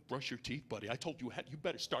get up and brush your teeth, buddy. I told you, you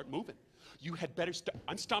better start moving. You had better start.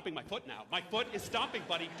 I'm stomping my foot now. My foot is stomping,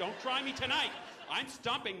 buddy. Don't try me tonight. I'm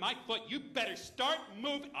stomping my foot. You better start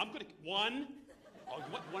moving. I'm going to, 1. Oh, you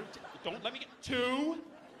want 1? Don't let me get 2.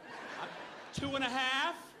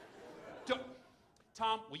 2.5.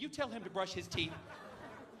 Tom, will you tell him to brush his teeth?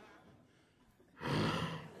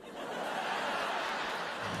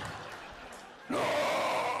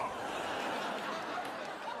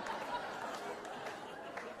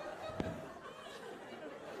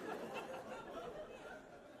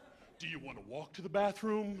 Do you want to walk to the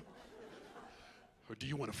bathroom? Or do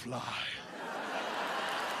you want to fly?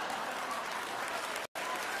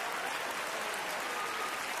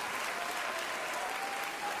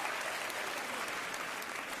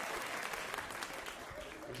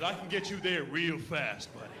 Because I can get you there real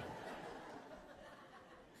fast, buddy.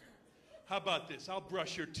 How about this? I'll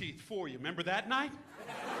brush your teeth for you. Remember that night?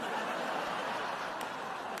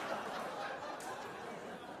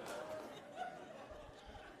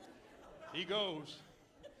 He goes.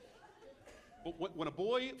 But when a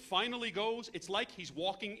boy finally goes, it's like he's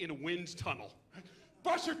walking in a wind tunnel.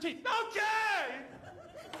 Brush your teeth. Okay!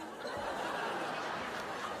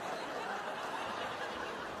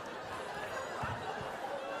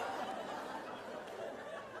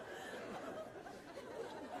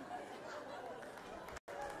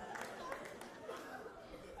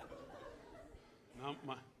 Now,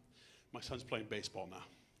 my son's playing baseball now.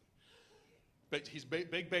 He's a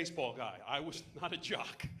big baseball guy. I was not a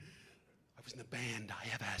jock. I was in the band. I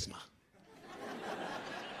have asthma.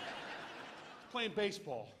 Playing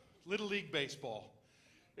baseball, Little League baseball.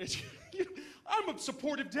 I'm a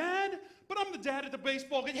supportive dad, but I'm the dad at the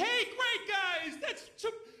baseball game. Hey, great guys!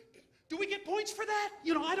 Do we get points for that?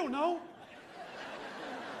 I don't know.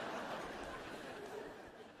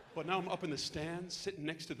 But now I'm up in the stands, sitting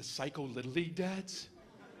next to the psycho Little League dads.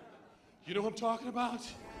 You know what I'm talking about?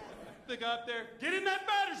 They got there. Get in that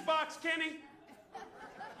batter's box, Kenny.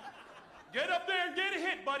 Get up there and get a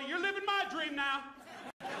hit, buddy. You're living my dream now.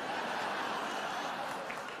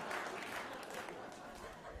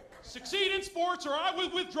 Succeed in sports or I will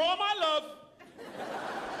withdraw my love.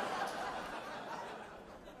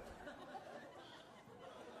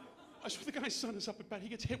 I swear the guy's son is up at bat. He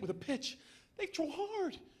gets hit with a pitch. They throw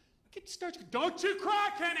hard. Kid starts, don't you cry,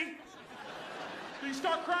 Kenny. If you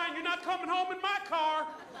start crying, you're not coming home in my car.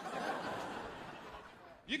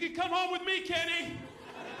 You can come home with me, Kenny.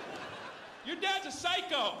 Your dad's a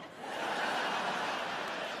psycho.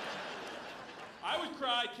 I would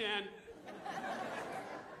cry, Ken.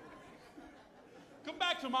 Come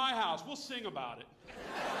back to my house. We'll sing about it.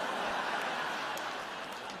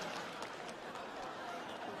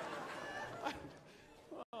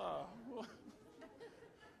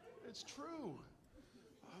 It's true.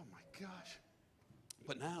 Oh, my gosh.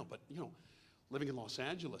 But living in Los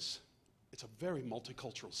Angeles, it's a very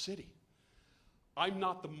multicultural city. I'm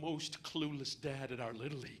not the most clueless dad at our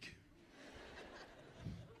Little League.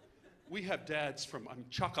 We have dads from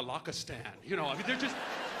Chakalakistan.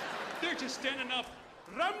 They're just standing up.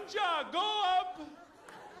 Ramja, go up.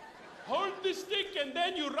 Hold the stick and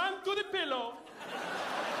then you run to the pillow.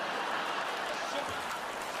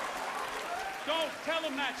 Don't tell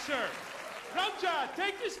him that, sir. Ramja,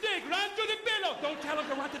 take the stick, run to the pillow. Don't tell him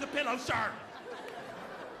to run to the pillow, sir.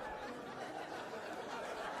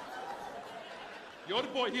 Your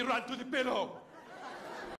boy, he run to the pillow.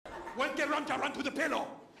 When can Ramja run to the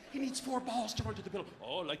pillow? He needs 4 balls to run to the pillow.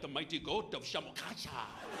 Oh, like the mighty goat of Shamokasha.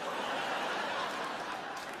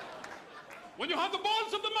 When you have the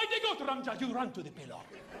balls of the mighty goat, Ramja, you run to the pillow.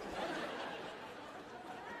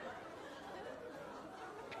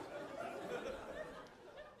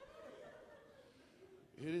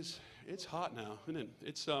 It's hot now, isn't it?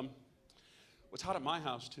 It's hot at my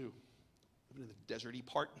house too. Living in the deserty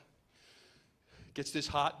part. It gets this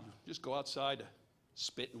hot, you just go outside,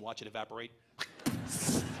 spit and watch it evaporate.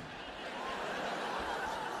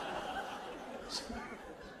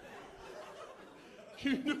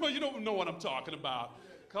 You don't know what I'm talking about.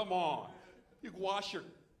 Come on. You wash your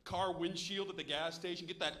car windshield at the gas station,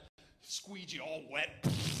 get that squeegee all wet,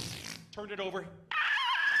 turn it over.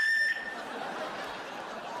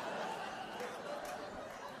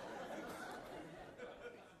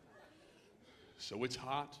 So it's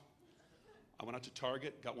hot. I went out to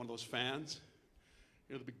Target, got one of those fans.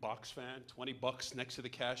 The big box fan, $20 next to the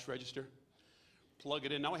cash register. Plug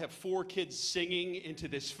it in. Now I have 4 kids singing into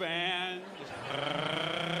this fan.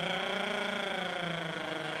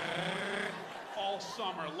 All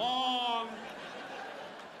summer long.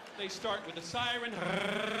 They start with a siren,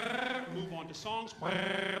 move on to songs.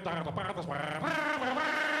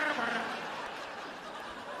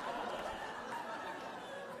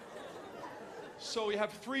 So we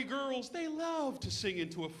have 3 girls, they love to sing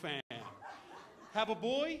into a fan. Have a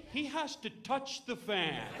boy, he has to touch the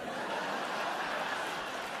fan.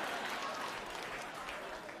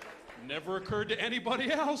 Never occurred to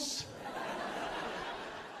anybody else.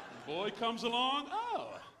 The boy comes along,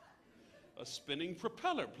 oh, a spinning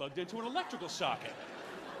propeller plugged into an electrical socket.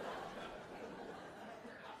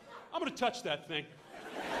 I'm gonna touch that thing.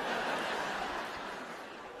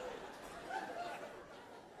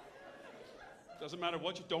 Doesn't matter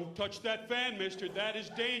what you don't touch that fan, mister. That is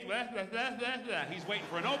dangerous. He's waiting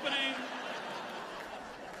for an opening.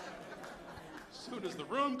 As soon as the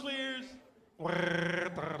room clears.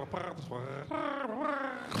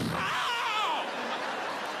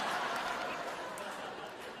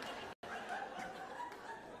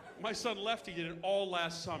 My son Lefty did it all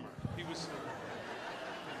last summer. He was.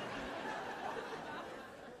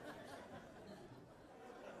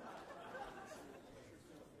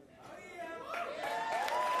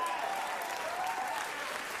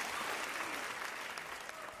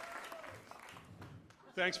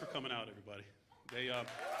 Thanks for coming out, everybody. Hey.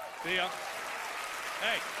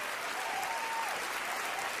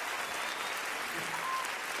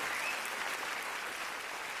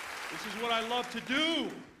 This is what I love to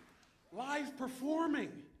do. Live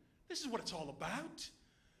performing. This is what it's all about.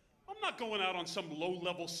 I'm not going out on some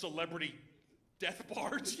low-level celebrity death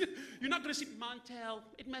bars. You're not going to see Montel.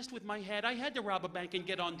 It messed with my head. I had to rob a bank and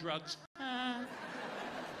get on drugs.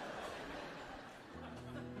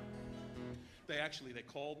 They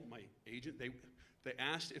called my agent. They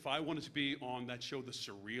asked if I wanted to be on that show, The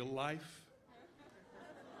Surreal Life.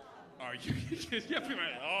 Are you kidding? Yeah, people are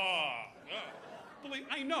like, Believe,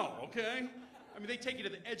 I know, okay? I mean, they take you to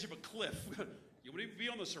the edge of a cliff. You want to be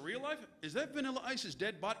on The Surreal Life? Is that Vanilla Ice's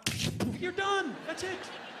dead body? You're done. That's it.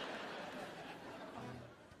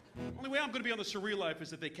 Only way I'm going to be on The Surreal Life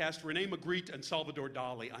is if they cast Rene Magritte and Salvador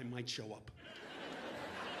Dali. I might show up. All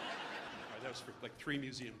right, that was for like 3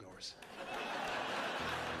 museum goers.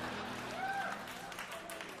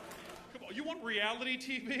 Come on, you want reality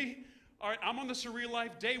TV? All right, I'm on The Surreal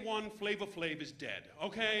Life. Day 1, Flava Flav is dead.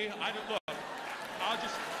 Okay? Look, all the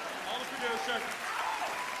producer.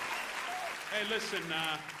 Hey, listen,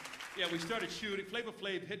 yeah, we started shooting. Flava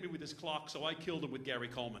Flav hit me with his clock, so I killed him with Gary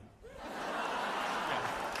Coleman. Yeah.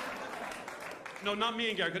 No, not me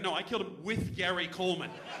and Gary. No, I killed him with Gary Coleman.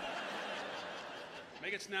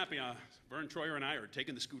 Make it snappy. Vern Troyer and I are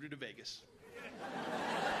taking the scooter to Vegas.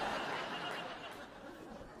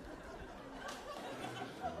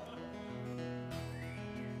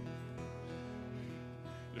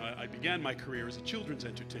 I began my career as a children's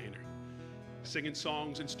entertainer, singing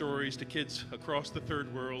songs and stories to kids across the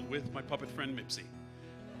third world with my puppet friend Mipsy.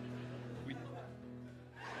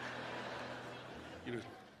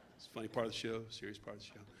 It's a funny part of the show, serious part of the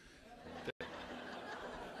show.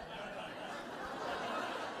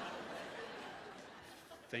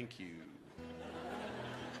 Thank you.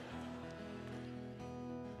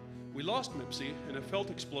 We lost Mipsy in a felt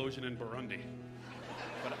explosion in Burundi.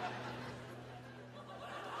 But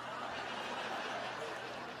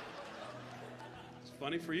it's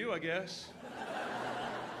funny for you, I guess.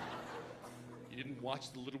 You didn't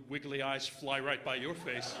watch the little wiggly eyes fly right by your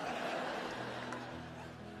face.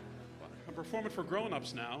 I'm performing for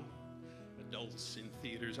grown-ups now, adults in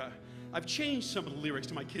theaters. I've changed some of the lyrics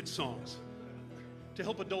to my kids' songs to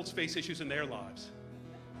help adults face issues in their lives.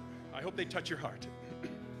 I hope they touch your heart.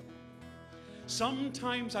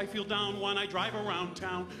 Sometimes I feel down when I drive around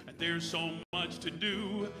town and there's so much to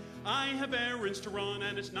do. I have errands to run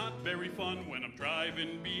and it's not very fun when I'm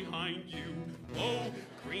driving behind you. Oh,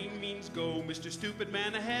 green means go, Mr. Stupid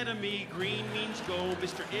Man ahead of me. Green means go,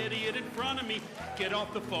 Mr. Idiot in front of me. Get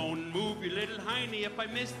off the phone, move your little hiney. If I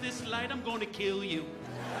miss this light, I'm going to kill you.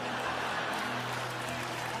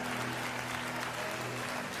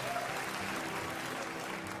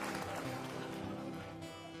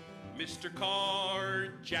 Mr.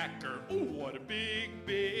 Carjacker, oh, what a big,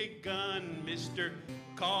 big gun. Mr.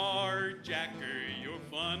 Carjacker, your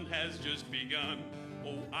fun has just begun.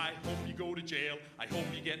 Oh, I hope you go to jail. I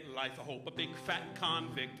hope you get life. I hope a big fat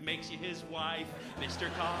convict makes you his wife. Mr.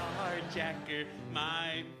 Carjacker,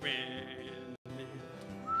 my friend.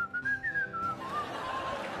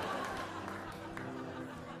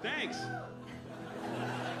 Thanks.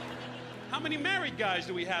 How many married guys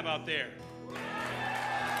do we have out there?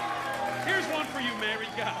 Here's one for you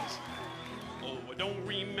married guys. Oh, I don't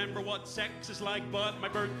remember what sex is like, but my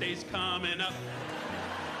birthday's coming up.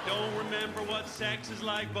 Don't remember what sex is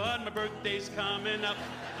like, but my birthday's coming up.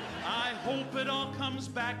 I hope it all comes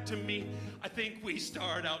back to me. I think we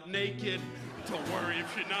start out naked. Don't worry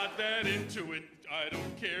if you're not that into it. I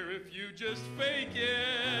don't care if you just fake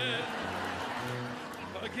it.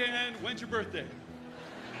 Again, when's your birthday?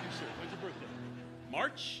 When's your birthday?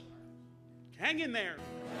 March? Hang in there.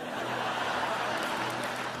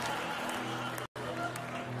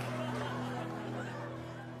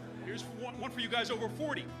 Here's one for you guys over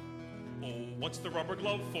 40. Oh, what's the rubber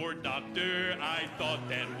glove for, doctor? I thought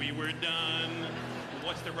that we were done.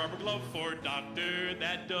 What's the rubber glove for, doctor?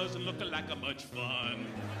 That doesn't look like a much fun.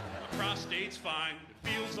 My prostate's fine, it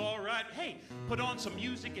feels all right. Hey, put on some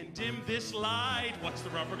music and dim this light. What's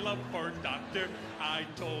the rubber glove for, doctor? I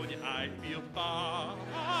told you I feel fine.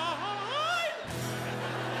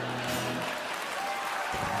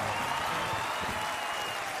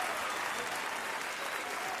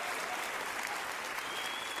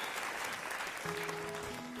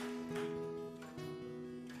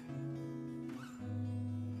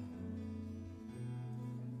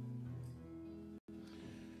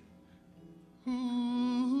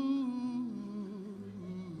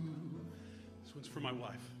 This one's for my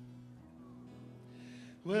wife.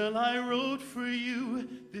 Well, I wrote for you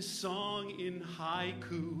this song in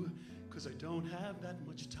haiku, 'cause I don't have that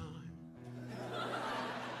much time.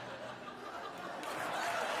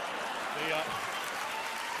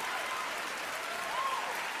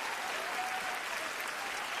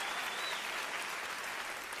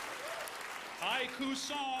 Haiku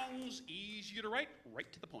song Jones, easier to write,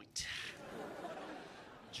 right to the point.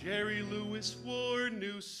 Jerry Lewis wore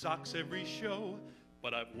new socks every show,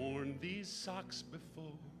 but I've worn these socks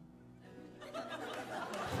before.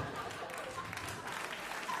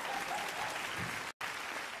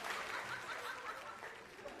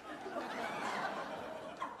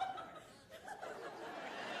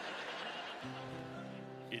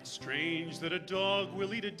 It's strange that a dog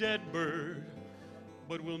will eat a dead bird,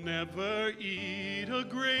 but will never eat a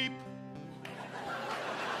grape.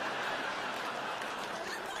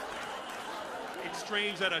 It's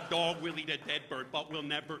strange that a dog will eat a dead bird, but will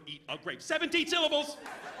never eat a grape. 17 syllables!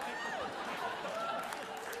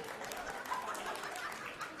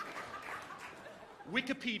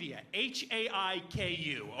 Wikipedia,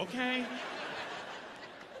 H-A-I-K-U, okay?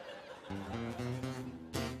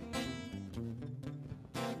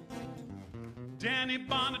 Danny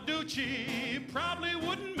Bonaducci probably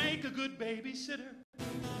wouldn't make a good babysitter.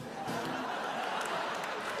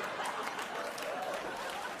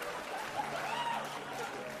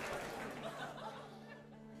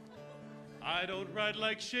 I don't write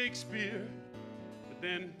like Shakespeare, but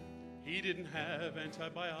then he didn't have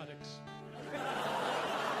antibiotics.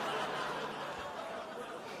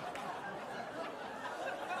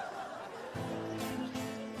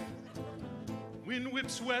 Wind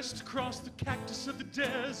whips west across the cactus of the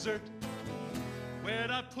desert.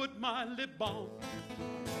 Where'd I put my lip balm?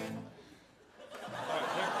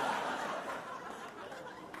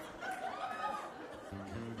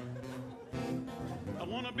 I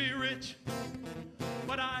wanna be rich,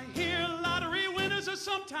 but I hear lottery winners are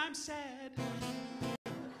sometimes sad.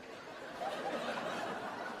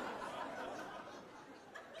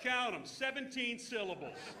 Count them, 17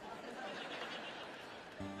 syllables.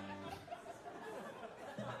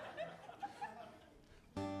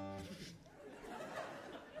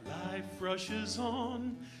 Life rushes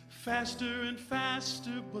on faster and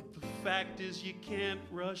faster, but the fact is you can't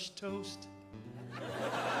rush toast.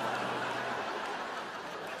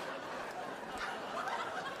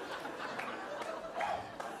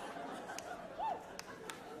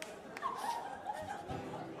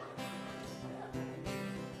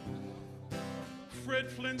 Fred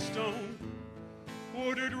Flintstone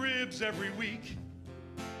ordered ribs every week.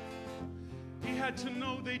 He had to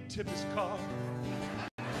know they'd tip his car.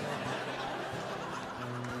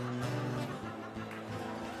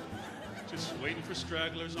 Just waiting for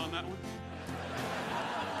stragglers on that one.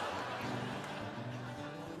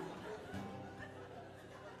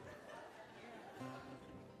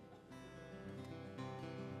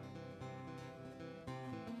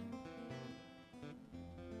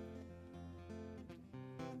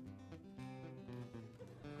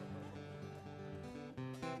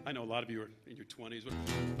 I know a lot of you are in your 20s.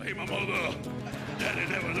 But, hey, my mother, daddy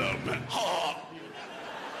never loved me. Oh.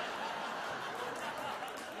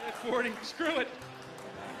 At 40, screw it.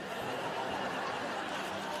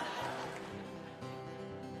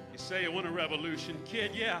 You say you want a revolution,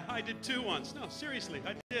 kid. Yeah, I did too once. No, seriously,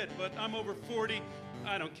 I did. But I'm over 40.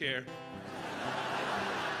 I don't care.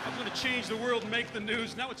 I was going to change the world and make the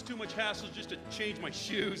news. Now it's too much hassle just to change my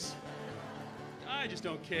shoes. I just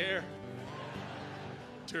don't care.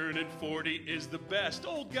 Turning 40 is the best.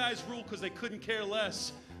 Old guys rule because they couldn't care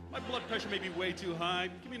less. My blood pressure may be way too high.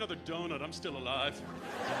 Give me another donut, I'm still alive.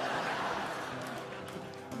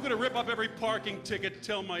 I'm gonna rip up every parking ticket,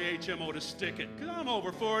 tell my HMO to stick it. Cause I'm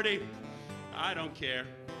over 40, I don't care.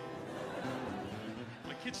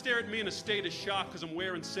 My kids stare at me in a state of shock because I'm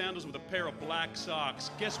wearing sandals with a pair of black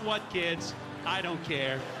socks. Guess what, kids? I don't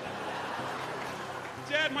care.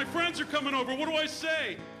 Dad, my friends are coming over. What do I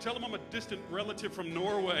say? Tell them I'm a distant relative from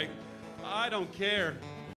Norway. I don't care.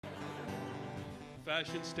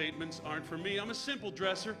 Fashion statements aren't for me. I'm a simple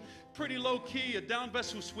dresser. Pretty low-key, a down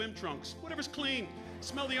vest with swim trunks. Whatever's clean.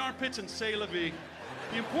 Smell the armpits and say la vie.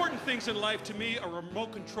 The important things in life to me are a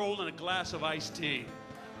remote control and a glass of iced tea.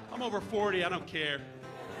 I'm over 40, I don't care.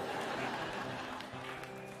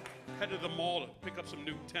 Headed to the mall to pick up some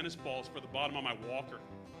new tennis balls for the bottom of my walker.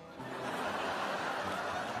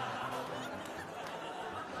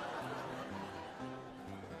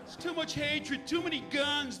 Too much hatred, too many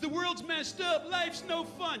guns, the world's messed up, life's no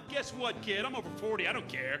fun. Guess what, kid? I'm over 40, I don't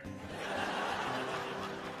care.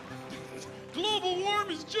 Global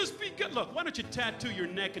warming has just begun. Look, why don't you tattoo your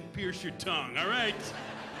neck and pierce your tongue, all right?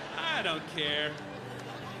 I don't care.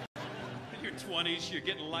 In your 20s, you're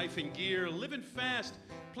getting life in gear, living fast,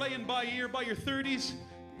 playing by ear. By your 30s,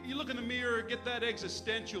 you look in the mirror, get that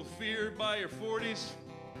existential fear. By your 40s,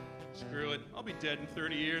 screw it, I'll be dead in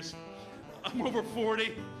 30 years. I'm over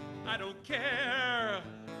 40. I don't care.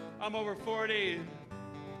 I'm over 40.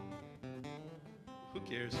 Who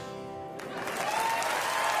cares?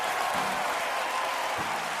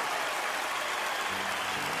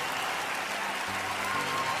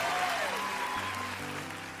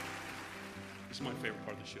 This is my favorite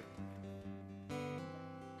part of the show.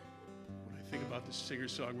 When I think about the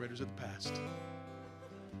singer-songwriters of the past,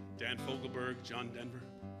 Dan Fogelberg, John Denver,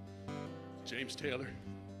 James Taylor.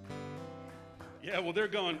 Yeah, well, they're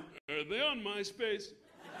gone. Are they on MySpace?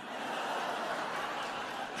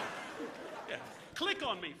 Yeah. Click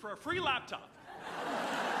on me for a free laptop.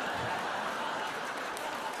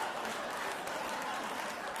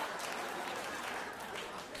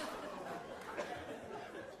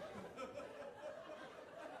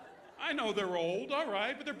 I know they're old, all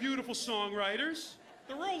right, but they're beautiful songwriters.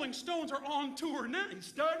 The Rolling Stones are on tour now.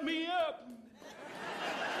 Start me up.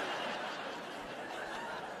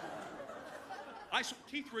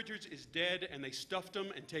 Keith Richards is dead, and they stuffed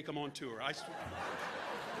him and take him on tour.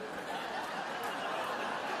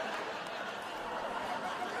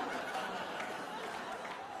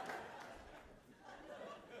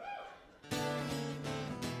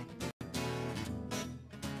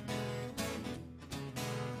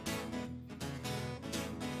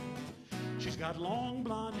 She's got long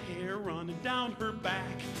blonde hair running down her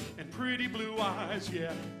back and pretty blue eyes,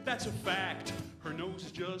 yeah, that's a fact. Her nose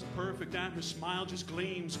is just perfect and her smile just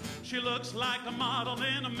gleams. She looks like a model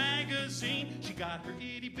in a magazine. She got her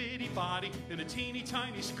itty-bitty body in a teeny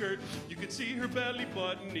tiny skirt. You can see her belly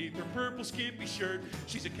button neath her purple skimpy shirt.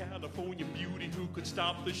 She's a California beauty who could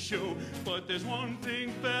stop the show. But there's one thing,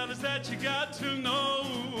 fellas, that you got to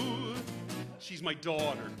know. She's my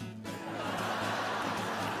daughter.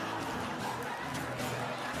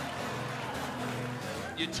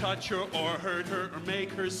 You touch her or hurt her or make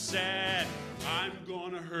her sad, I'm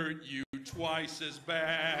gonna hurt you twice as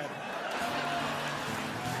bad.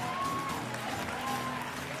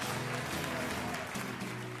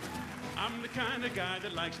 I'm the kind of guy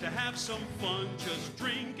that likes to have some fun, just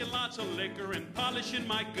drinking lots of liquor and polishing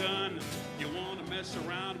my gun. You wanna mess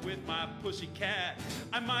around with my pussy cat,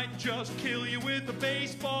 I might just kill you with a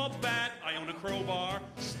baseball bat. I own a crowbar,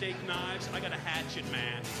 steak knives, I got a hatchet,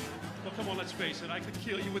 man. Well, come on, let's face it, I could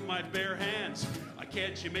kill you with my bare hands. I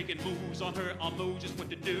catch you making moves on her, I'll know just what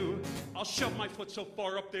to do. I'll shove my foot so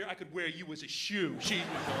far up there, I could wear you as a shoe. She's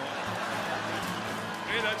my daughter.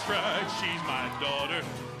 Hey, that's right, she's my daughter.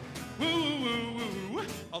 Woo, woo, woo, woo.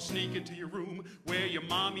 I'll sneak into your room where your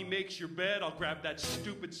mommy makes your bed. I'll grab that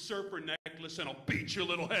stupid surfer necklace and I'll beat your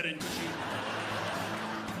little head in.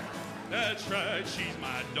 That's right, she's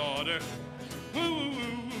my daughter. Woo, woo, woo,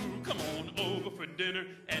 woo. Come on over for dinner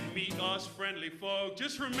and meet us friendly folk.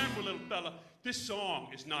 Just remember, little fella, this song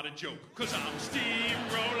is not a joke. 'Cause I'm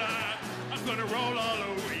steamroller, I'm gonna roll all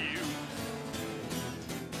over you.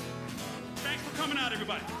 Thanks for coming out,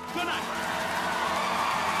 everybody. Good night.